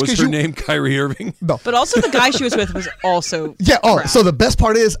down. Just because you name Kyrie Irving? No. But also the guy she was with was also crap. So the best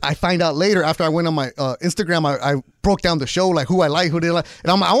part is I find out later after I went on my Instagram, I broke down the show, like who I like, who didn't like.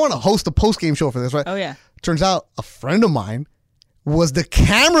 And I'm like, I want to host a post-game show for this, right? Oh, yeah. Turns out a friend of mine was the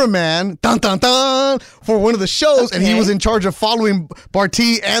cameraman for one of the shows, and he was in charge of following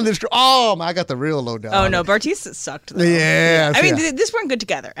Barty and this. Oh, I got the real lowdown. Oh, no, Barty sucked, though. Yeah. I mean, this weren't good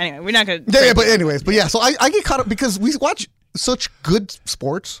together. Anyway, we're not going to. Yeah, but anyways. But yeah, so I get caught up because we watch such good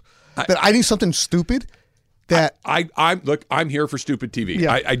sports that I need something stupid. That I'm here for stupid TV.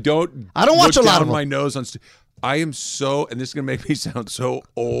 Yeah. I don't watch a lot of them. my nose on. I am so, and this is gonna make me sound so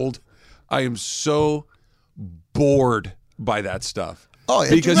old. I am so bored by that stuff. Oh,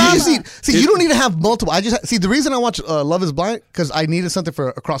 because you don't need to have multiple. The reason I watch Love Is Blind because I needed something for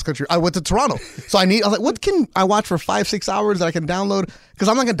a cross country. I went to Toronto, so I was like, what can I watch for 5-6 hours that I can download? Because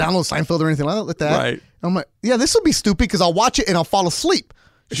I'm not gonna download Seinfeld or anything like that. Right. I'm like, yeah, this will be stupid because I'll watch it and I'll fall asleep.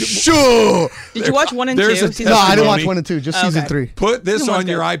 Sure. Did you watch 1 and 2? No, I didn't watch 1 and 2. Just season 3. Put this on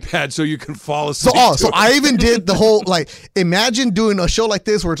your iPad so you can fall asleep. So I even did the whole imagine doing a show like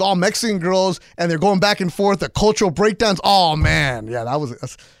this where it's all Mexican girls and they're going back and forth, the cultural breakdowns. Oh man, yeah,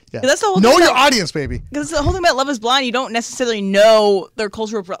 that's the whole thing. Know your audience, baby. Because the whole thing about Love Is Blind, you don't necessarily know their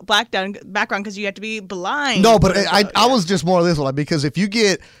cultural background because you have to be blind. No, but I was just more of this one because if you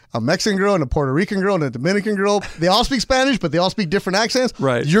get a Mexican girl and a Puerto Rican girl and a Dominican girl, they all speak Spanish, but they all speak different accents.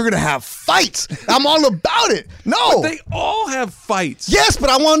 Right. You're gonna have fights. I'm all about it. No, but they all have fights. Yes, but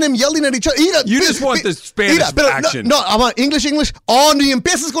I want them yelling at each other. You just want the Spanish action. No, I want English. Oh, ni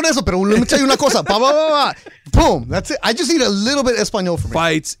empieces con eso. Pero let me tell you una cosa. Boom. That's it. I just need a little bit of Espanol for me.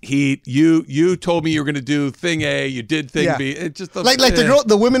 Fights, heat. You told me you were going to do thing A. You did thing B. It just like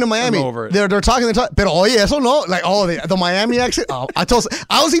the women in Miami. I'm over it. They're talking. Pero oye, eso no. Like the Miami accent. Oh, I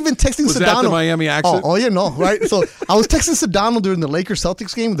was even texting was Sedano. That the Miami accent? Oh yeah, no, right? So I was texting Sedano during the Lakers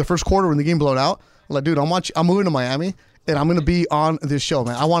Celtics game, the first quarter when the game blew out. I'm like, dude, I'm moving to Miami. And I'm going to be on this show,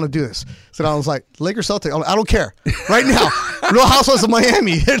 man. I want to do this. So I was like, Lakers Celtics, I don't care. Right now, Real Housewives of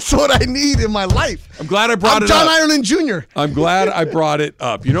Miami. It's what I need in my life. I'm glad I brought it up. John Ireland Jr. I'm glad I brought it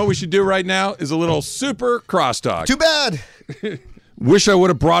up. You know what we should do right now is a little super crosstalk. Too bad. Wish I would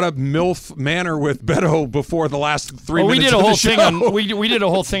have brought up MILF Manor with Beto before the last 3 minutes we did a of whole the show. thing on we did a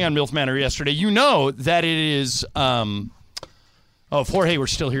whole thing on MILF Manor yesterday. You know that it is if Jorge were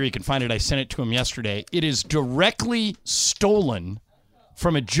still here, he can find it. I sent it to him yesterday. It is directly stolen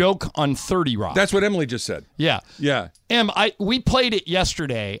from a joke on 30 Rock. That's what Emily just said. Yeah. Yeah. We played it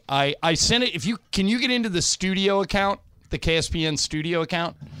yesterday. I sent it. Can you get into the studio account, the KSPN studio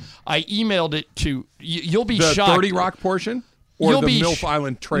account? I emailed it to you'll be the shocked. The 30 Rock portion? Or the MILF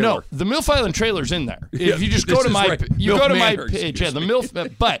Island trailer? No, the MILF Island trailer's in there. Yeah, if you just go to my Manor, page, the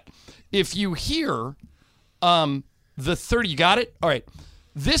MILF. But if you hear the 30, you got it? All right.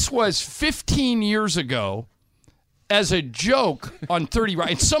 This was 15 years ago as a joke on 30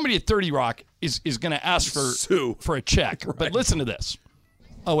 Rock. And somebody at 30 Rock is going to ask for a check. Right. But listen to this.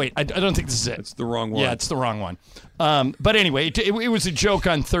 Oh, wait. I don't think this is it. It's the wrong one. Yeah, it's the wrong one. But anyway, it was a joke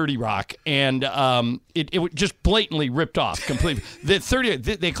on 30 Rock, and it just blatantly ripped off completely.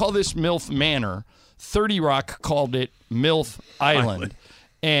 They call this MILF Manor. 30 Rock called it MILF Island.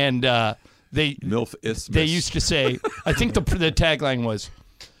 And they used to say, I think the tagline was,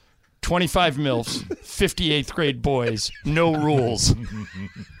 25 MILFs, 58th grade boys, no rules.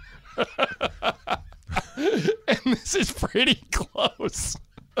 And this is pretty close.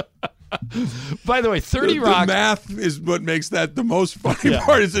 By the way, 30 Rock... The math is what makes that the most funny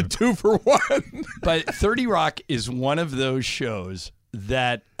part is a 2-for-1. But 30 Rock is one of those shows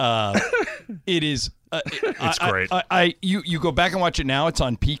that it is. It's great. You go back and watch it now. It's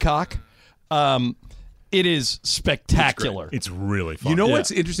on Peacock. It is spectacular. It's really fun. You know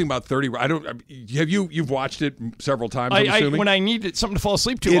what's interesting about 30 Rock? You've watched it several times, I'm assuming? When I need something to fall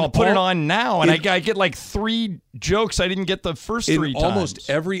asleep to, I'll put it on now, and I get like 3 jokes I didn't get the first 3 times. In almost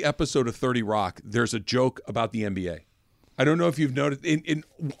every episode of 30 Rock, there's a joke about the NBA. I don't know if you've noticed, in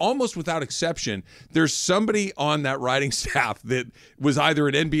almost without exception, there's somebody on that writing staff that was either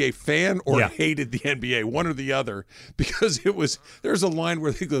an NBA fan or hated the NBA, one or the other, because there's a line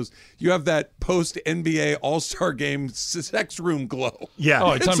where he goes, you have that post-NBA All-Star game sex room glow. Yeah.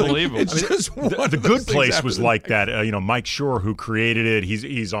 Oh, it's unbelievable. The Good Place was like that. Mike Shore, who created it,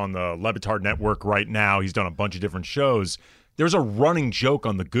 he's on the Le Batard Network right now. He's done a bunch of different shows. There's a running joke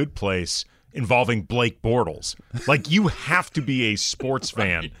on The Good Place involving Blake Bortles. Like, you have to be a sports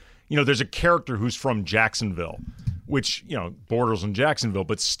fan. There's a character who's from Jacksonville, which, Bortles in Jacksonville,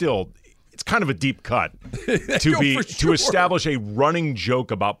 but still, it's kind of a deep cut to establish a running joke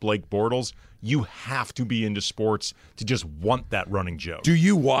about Blake Bortles. You have to be into sports to just want that running joke. Do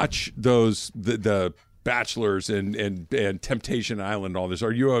you watch those the Bachelors and Temptation Island and all this?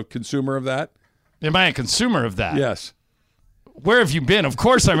 Are you a consumer of that? Am I a consumer of that? Yes. Where have you been? Of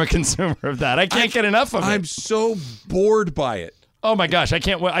course I'm a consumer of that. I can't get enough of it. I'm so bored by it. Oh my gosh, I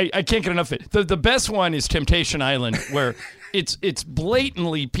can't get enough of it. The best one is Temptation Island, where it's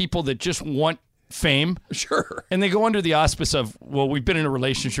blatantly people that just want fame. Sure. And they go under the auspice of, well, we've been in a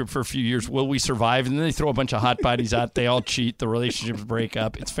relationship for a few years. Will we survive? And then they throw a bunch of hot bodies out. They all cheat. The relationships break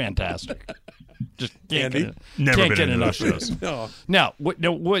up. It's fantastic. Just can't get enough of those. No. Now,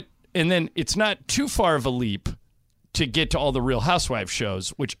 what? And then it's not too far of a leap to get to all the Real Housewives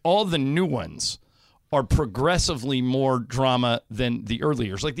shows, which all the new ones are progressively more drama than the early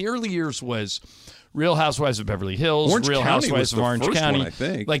years. Like the early years was Real Housewives of Beverly Hills, Real Housewives of Orange County. One, I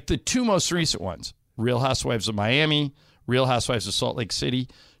think. Like the 2 most recent ones, Real Housewives of Miami, Real Housewives of Salt Lake City.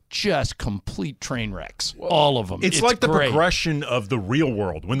 Just complete train wrecks. All of them. It's like the progression of the Real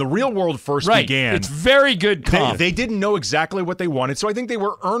World. When the Real World first began, it's very good comp. They didn't know exactly what they wanted, so I think they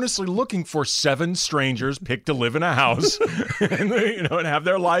were earnestly looking for 7 strangers picked to live in a house and have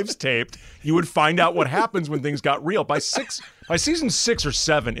their lives taped. You would find out what happens when things got real. By season 6 or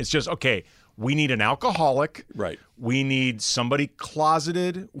 7, it's just, okay, we need an alcoholic. Right. We need somebody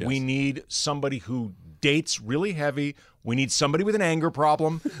closeted. Yes. We need somebody who dates really heavy. We need somebody with an anger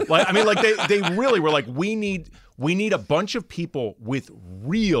problem. They really were like, we need a bunch of people with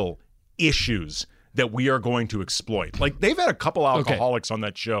real issues that we are going to exploit. Like, they've had a couple alcoholics on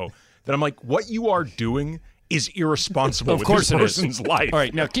that show that I'm like, what you are doing is irresponsible with this person's life. All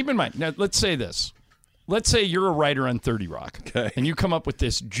right, now keep in mind, let's say this. Let's say you're a writer on 30 Rock, and you come up with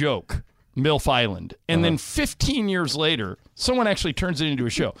this joke, MILF Island, and then 15 years later, someone actually turns it into a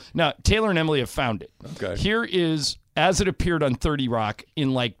show. Now, Taylor and Emily have found it. Okay. Here is as it appeared on 30 Rock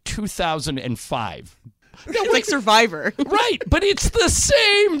in like 2005. It's like Survivor. Right, but it's the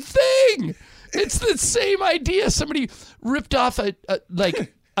same thing. It's the same idea. Somebody ripped off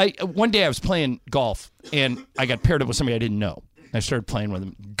one day I was playing golf, and I got paired up with somebody I didn't know. I started playing with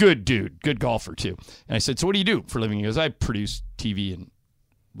him. Good dude, good golfer too. And I said, so what do you do for a living? He goes, I produce TV and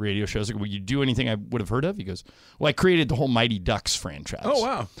radio shows. I go, will you do anything I would have heard of? He goes, well, I created the whole Mighty Ducks franchise. Oh,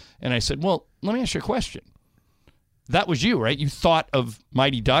 wow. And I said, well, let me ask you a question. That was you, right? You thought of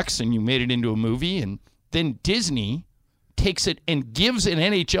Mighty Ducks and you made it into a movie, and then Disney takes it and gives an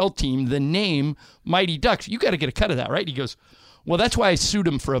NHL team the name Mighty Ducks. You got to get a cut of that, right? He goes, well, that's why I sued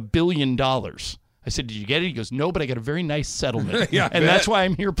him for $1 billion. I said, did you get it? He goes, no, but I got a very nice settlement. And that's why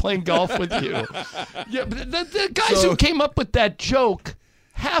I'm here playing golf with you. Yeah, but the guys who came up with that joke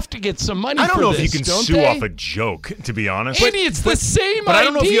have to get some money for this, I don't know if you can sue they? off a joke, to be honest. Andy, it's the same but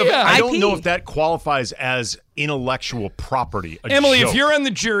idea. I don't know if that qualifies as intellectual property. Emily, joke. if you're on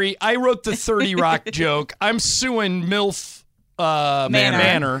the jury, I wrote the 30 Rock joke. I'm suing MILF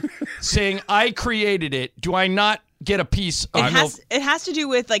Manor, saying I created it. Do I not get a piece of MILF? It has to do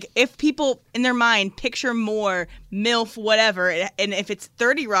with, like, if people in their mind picture more MILF whatever, and if it's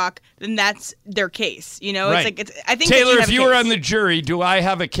 30 Rock, then that's their case. You know, right. It's like I think Taylor, if you were on the jury, do I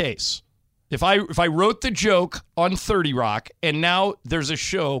have a case? If I wrote the joke on 30 Rock, and now there's a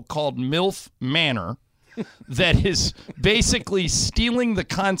show called MILF Manor that is basically stealing the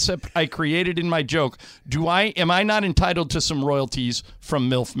concept I created in my joke, am I not entitled to some royalties from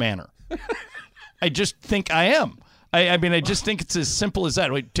MILF Manor? I just think I am. I mean, I just think it's as simple as that.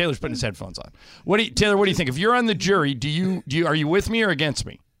 Wait, Taylor's putting his headphones on. Taylor, what do you think? If you're on the jury, are you with me or against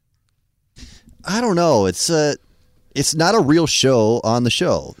me? I don't know. It's not a real show on the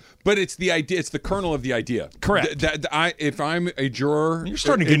show. But it's the idea. It's the kernel of the idea. Correct. If I'm a juror, you're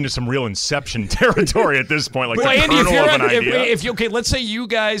starting to get into some real Inception territory at this point. Like well, the Andy, kernel of an idea. if you okay, let's say you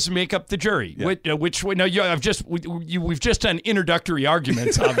guys make up the jury. Yeah. Which no, we've just done introductory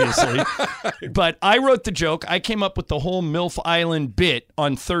arguments, obviously. But I wrote the joke. I came up with the whole MILF Island bit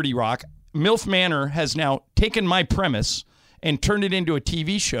on 30 Rock. MILF Manor has now taken my premise and turned it into a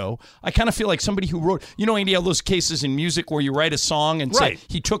TV show. I kind of feel like somebody who wrote, Andy, all those cases in music where you write a song and say,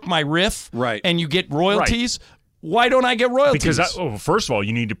 he took my riff, and you get royalties. Right. Why don't I get royalties? Because, first of all,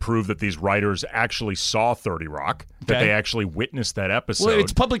 you need to prove that these writers actually saw 30 Rock, that they actually witnessed that episode. Well,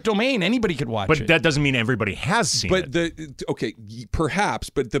 it's public domain. Anybody could watch it. But that doesn't mean everybody has seen it. Perhaps,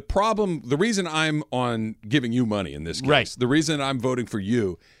 but the reason I'm on giving you money in this case, the reason I'm voting for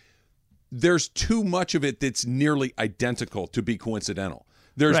you, there's too much of it that's nearly identical to be coincidental.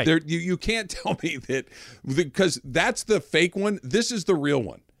 You can't tell me that, because that's the fake one. This is the real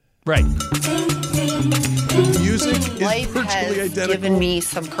one. Right. The music is virtually identical. Given me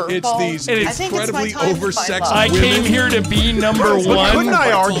some curveballs. It's these incredibly oversexed I came here to be number one. Couldn't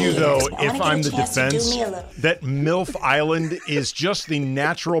I argue, though, if I'm the defense, that MILF Island is just the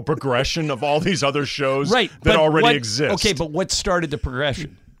natural progression of all these other shows that already exist? Okay, but what started the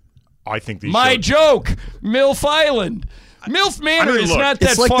progression? I think these joke, MILF Island. MILF Manor is not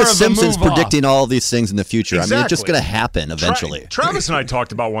that far of a move off. It's like The Simpsons predicting all these things in the future. Exactly. I mean, it's just going to happen eventually. Travis and I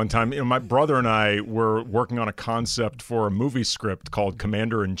talked about one time, my brother and I were working on a concept for a movie script called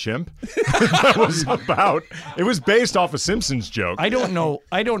Commander and Chimp. It was based off a Simpsons joke. I don't know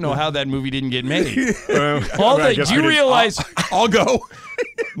how that movie didn't get made. Do you realize? I'll go.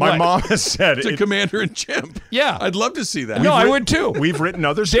 My mom has said to Commander and Chimp. Yeah. I'd love to see that. No, I would too. We've written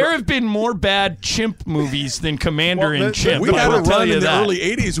other There have been more bad chimp movies than Commander and Chimp. We had a run in the early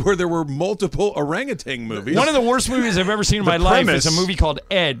 80s where there were multiple orangutan movies. One of the worst movies I've ever seen in my life is a movie called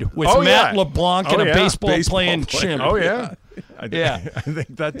Ed with Matt LeBlanc and a baseball-playing chimp. Oh, yeah. I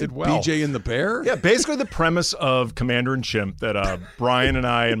think that did well. BJ and the Bear? Yeah, basically the premise of Commander and Chimp that Brian and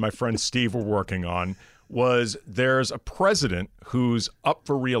I and my friend Steve were working on was there's a president who's up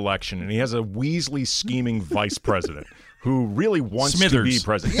for re-election, and he has a Weasley scheming vice president who really wants to be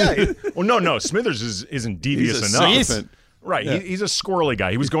president. Yeah. Well, no, Smithers isn't devious enough. Right. Yeah. He's a squirrely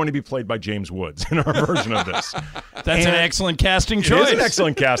guy. He was going to be played by James Woods in our version of this. That's an excellent casting choice. It is an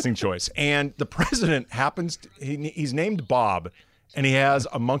excellent casting choice. And the president he's named Bob, and he has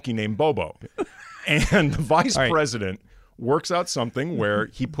a monkey named Bobo. And the vice president works out something where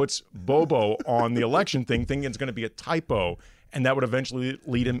he puts Bobo on the election thing, thinking it's going to be a typo, and that would eventually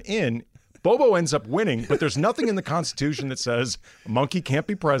lead him in. Bobo ends up winning, but there's nothing in the Constitution that says a monkey can't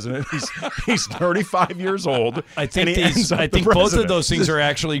be president. He's 35 years old. I think both of those things are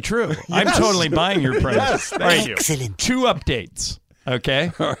actually true. Yes. I'm totally buying your premise. Yes, thank you. Excellent. 2 updates.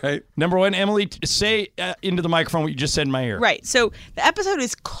 Okay. All right. Number 1, Emily, say into the microphone what you just said in my ear. Right. So the episode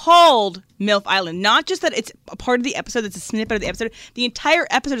is called MILF Island. Not just that it's a part of the episode, it's a snippet of the episode. The entire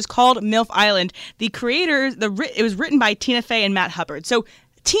episode is called MILF Island. The creators, it was written by Tina Fey and Matt Hubbard. So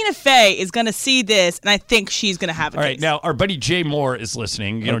Tina Fey is going to see this, and I think she's going to have a case. All right, now our buddy Jay Moore is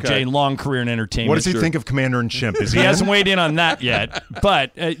listening. Jay, long career in entertainment. What does he think of Commander and Chimp? He hasn't weighed in on that yet,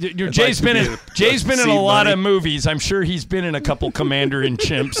 but Jay's been in a lot of movies. I'm sure he's been in a couple Commander and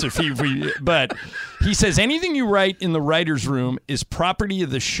Chimps. But he says anything you write in the writer's room is property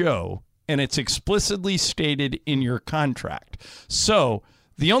of the show, and it's explicitly stated in your contract. So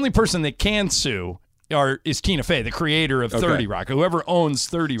the only person that can sue is Tina Fey, the creator of 30 Rock, whoever owns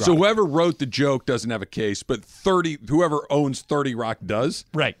 30 Rock. So whoever wrote the joke doesn't have a case, but whoever owns 30 Rock does?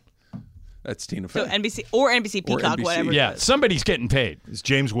 Right. That's Tina Fey. So NBC Peacock, whatever. Yeah, somebody's getting paid. Is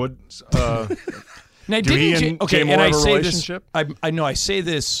James Woods? Now, Jay Moore have a relationship? I know I say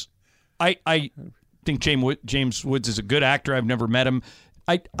this. I think James Woods is a good actor. I've never met him.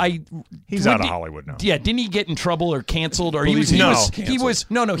 He's out of Hollywood now. Yeah, didn't he get in trouble or canceled? Or he was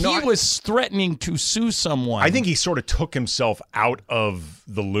threatening to sue someone. I think he sort of took himself out of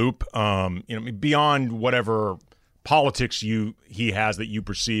the loop. Beyond whatever politics he has that you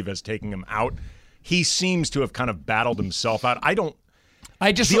perceive as taking him out, he seems to have kind of battled himself out.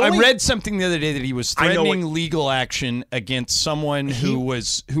 I read something the other day that he was threatening legal action against someone who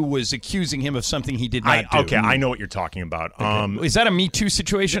was accusing him of something he did not do. Okay, I know what you're talking about. Okay. Is that a Me Too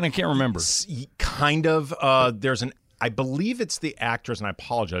situation? I can't remember. Kind of. I believe it's the actress, and I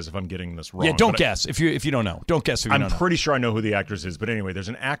apologize if I'm getting this wrong. Yeah, don't guess if you don't know. Don't guess if you don't know. I'm pretty sure I know who the actress is, but anyway, there's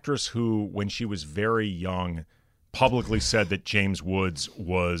an actress who, when she was very young, publicly said that James Woods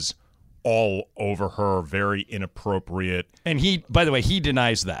was all over her, very inappropriate. And he, by the way, he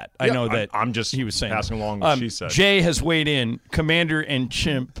denies that. I know that. I'm just he was saying passing along what she said. Jay has weighed in. Commander and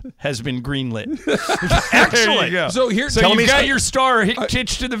Chimp has been greenlit. Excellent. There you go. So here, you've got your star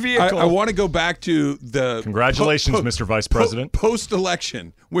hitched to the vehicle. I want to go back to the congratulations, Mr. Vice President.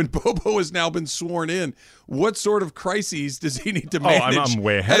 Post-election, when Bobo has now been sworn in, what sort of crises does he need to manage? I'm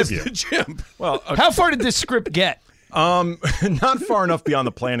way ahead as of you. the Chimp? Well, how far did this script get? Not far enough beyond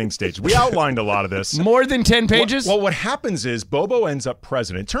the planning stage. We outlined a lot of this. More than 10 pages? Well, what happens is Bobo ends up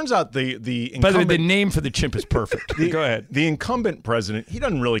president. It turns out the incumbent... By the way, the name for the Chimp is perfect. Go ahead. The incumbent president, he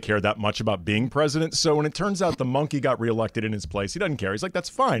doesn't really care that much about being president. So when it turns out the monkey got reelected in his place, he doesn't care. He's like, that's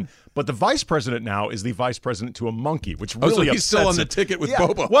fine. But the vice president now is the vice president to a monkey, which really so he's upsets still on the it. ticket with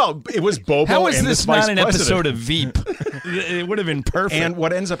Bobo. Well, it was Bobo How is and this vice not an president. episode of Veep? It would have been perfect. And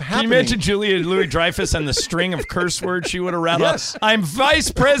what ends up happening... Can you imagine Julia Louis-Dreyfus and the string of curse words she would have rattled? Yes. I'm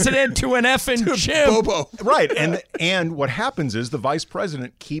vice president to an effing Chimp. Bobo. Right. And what happens is the vice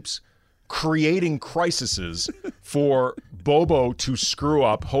president keeps creating crises for Bobo to screw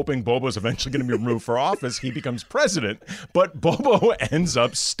up, hoping Bobo's eventually going to be removed for office. He becomes president, but Bobo ends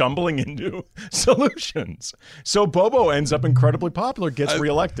up stumbling into solutions. So Bobo ends up incredibly popular, gets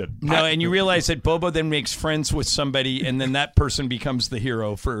reelected. No, and you realize that Bobo then makes friends with somebody, and then that person becomes the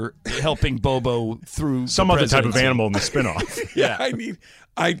hero for helping Bobo through some the other type of presidency. animal in the spinoff. Yeah,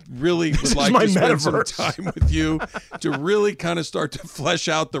 I really would like to spend some time with you to really kind of start to flesh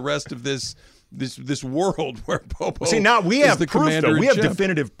out the rest of this world where Bobo. See, now we have the proof, commander though. We in have chief.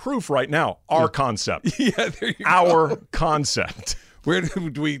 definitive proof right now. Our concept. Yeah, there you Our go. concept. Where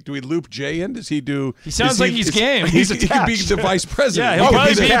do we loop Jay in? Does he do? He sounds like he's game. He could be the vice president.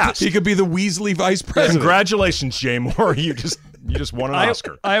 Yeah, he could be the Weasley vice president. Congratulations, Jay Moore. You just won an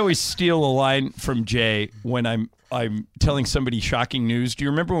Oscar. I always steal a line from Jay when I'm telling somebody shocking news. Do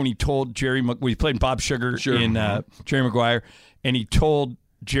you remember when he told when he played Bob Sugar in Jerry Maguire, and he told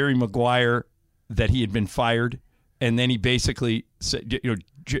Jerry Maguire that he had been fired, and then he basically said,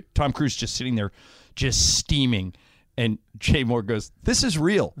 Tom Cruise just sitting there, just steaming, and Jay Moore goes, "This is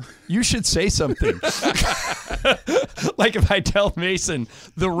real. You should say something." Like if I tell Mason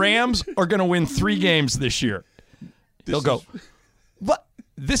the Rams are going to win 3 games this year, he'll go, "What?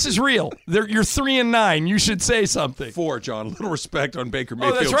 This is real. You're 3-9. You should say something." 4, John. A little respect on Baker Oh,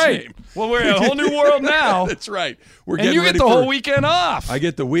 Mayfield's that's right. name. Well, we're in a whole new world now. That's right. We're And getting you get ready the for- whole weekend off. I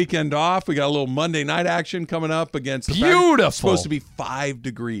get the weekend off. We got a little Monday night action coming up against the Beautiful. Packers. It's supposed to be 5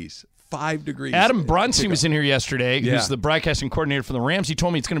 degrees. 5 degrees. Adam Brunson was in here yesterday, Yeah. who's the broadcasting coordinator for the Rams. He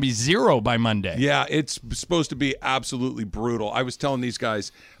told me it's going to be 0 by Monday. Yeah, it's supposed to be absolutely brutal. I was telling these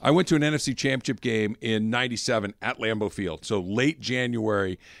guys, I went to an NFC Championship game in '97 at Lambeau Field. So late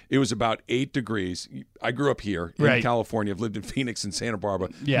January, it was about 8 degrees. I grew up here in California. I've lived in Phoenix and Santa Barbara.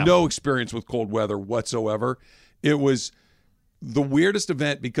 Yeah. No experience with cold weather whatsoever. It was the weirdest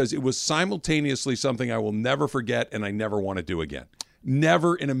event because it was simultaneously something I will never forget and I never want to do again.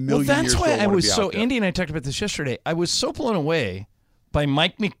 Never in a million years. Well, that's why do I wanna was be so. out there. Andy and I talked about this yesterday. I was so blown away by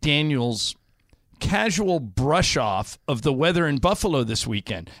Mike McDaniel's casual brush off of the weather in Buffalo this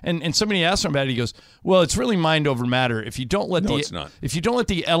weekend. And somebody asked him about it. He goes, "Well, it's really mind over matter. If you don't let it's not. if you don't let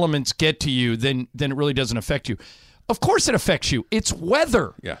the elements get to you, then it really doesn't affect you." Of course it affects you. It's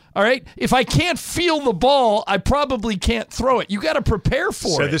weather. Yeah. All right? If I can't feel the ball, I probably can't throw it. You got to prepare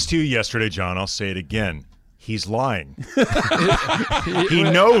for Said it. this to you yesterday, John. I'll say it again. He's lying. He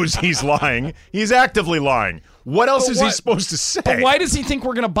knows he's lying. He's actively lying. What else is he supposed to say? But why does he think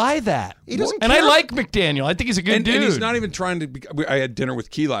we're going to buy that? He doesn't And care. I like McDaniel. I think he's a good dude. And he's not even trying to. I had dinner with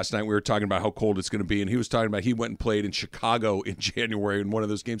Key last night. We were talking about how cold it's going to be, and he was talking about he went and played in Chicago in January in one of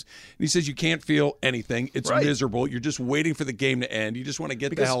those games. And he says you can't feel anything. It's miserable. You're just waiting for the game to end. You just want to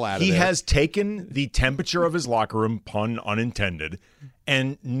get the hell out of He there. has taken the temperature of his locker room, pun unintended,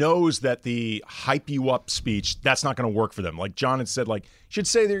 and knows that the hype you up speech, that's not going to work for them. Like John had said, like, you should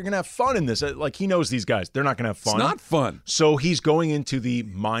say they're going to have fun in this. Like, he knows these guys. They're not going to have fun. It's not fun. So he's going into the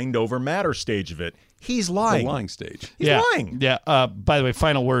mind over matter stage of it. He's lying. The lying stage. He's lying. Yeah. By the way,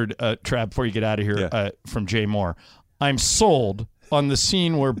 final word, Trav, before you get out of here, from Jay Moore. I'm sold on the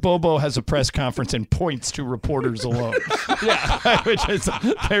scene where Bobo has a press conference and points to reporters alone. Yeah, which is,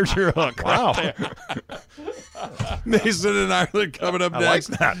 there's your hook. Wow. Right there. Mason and Ireland coming up I like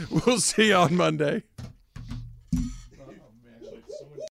next. that. We'll see you on Monday.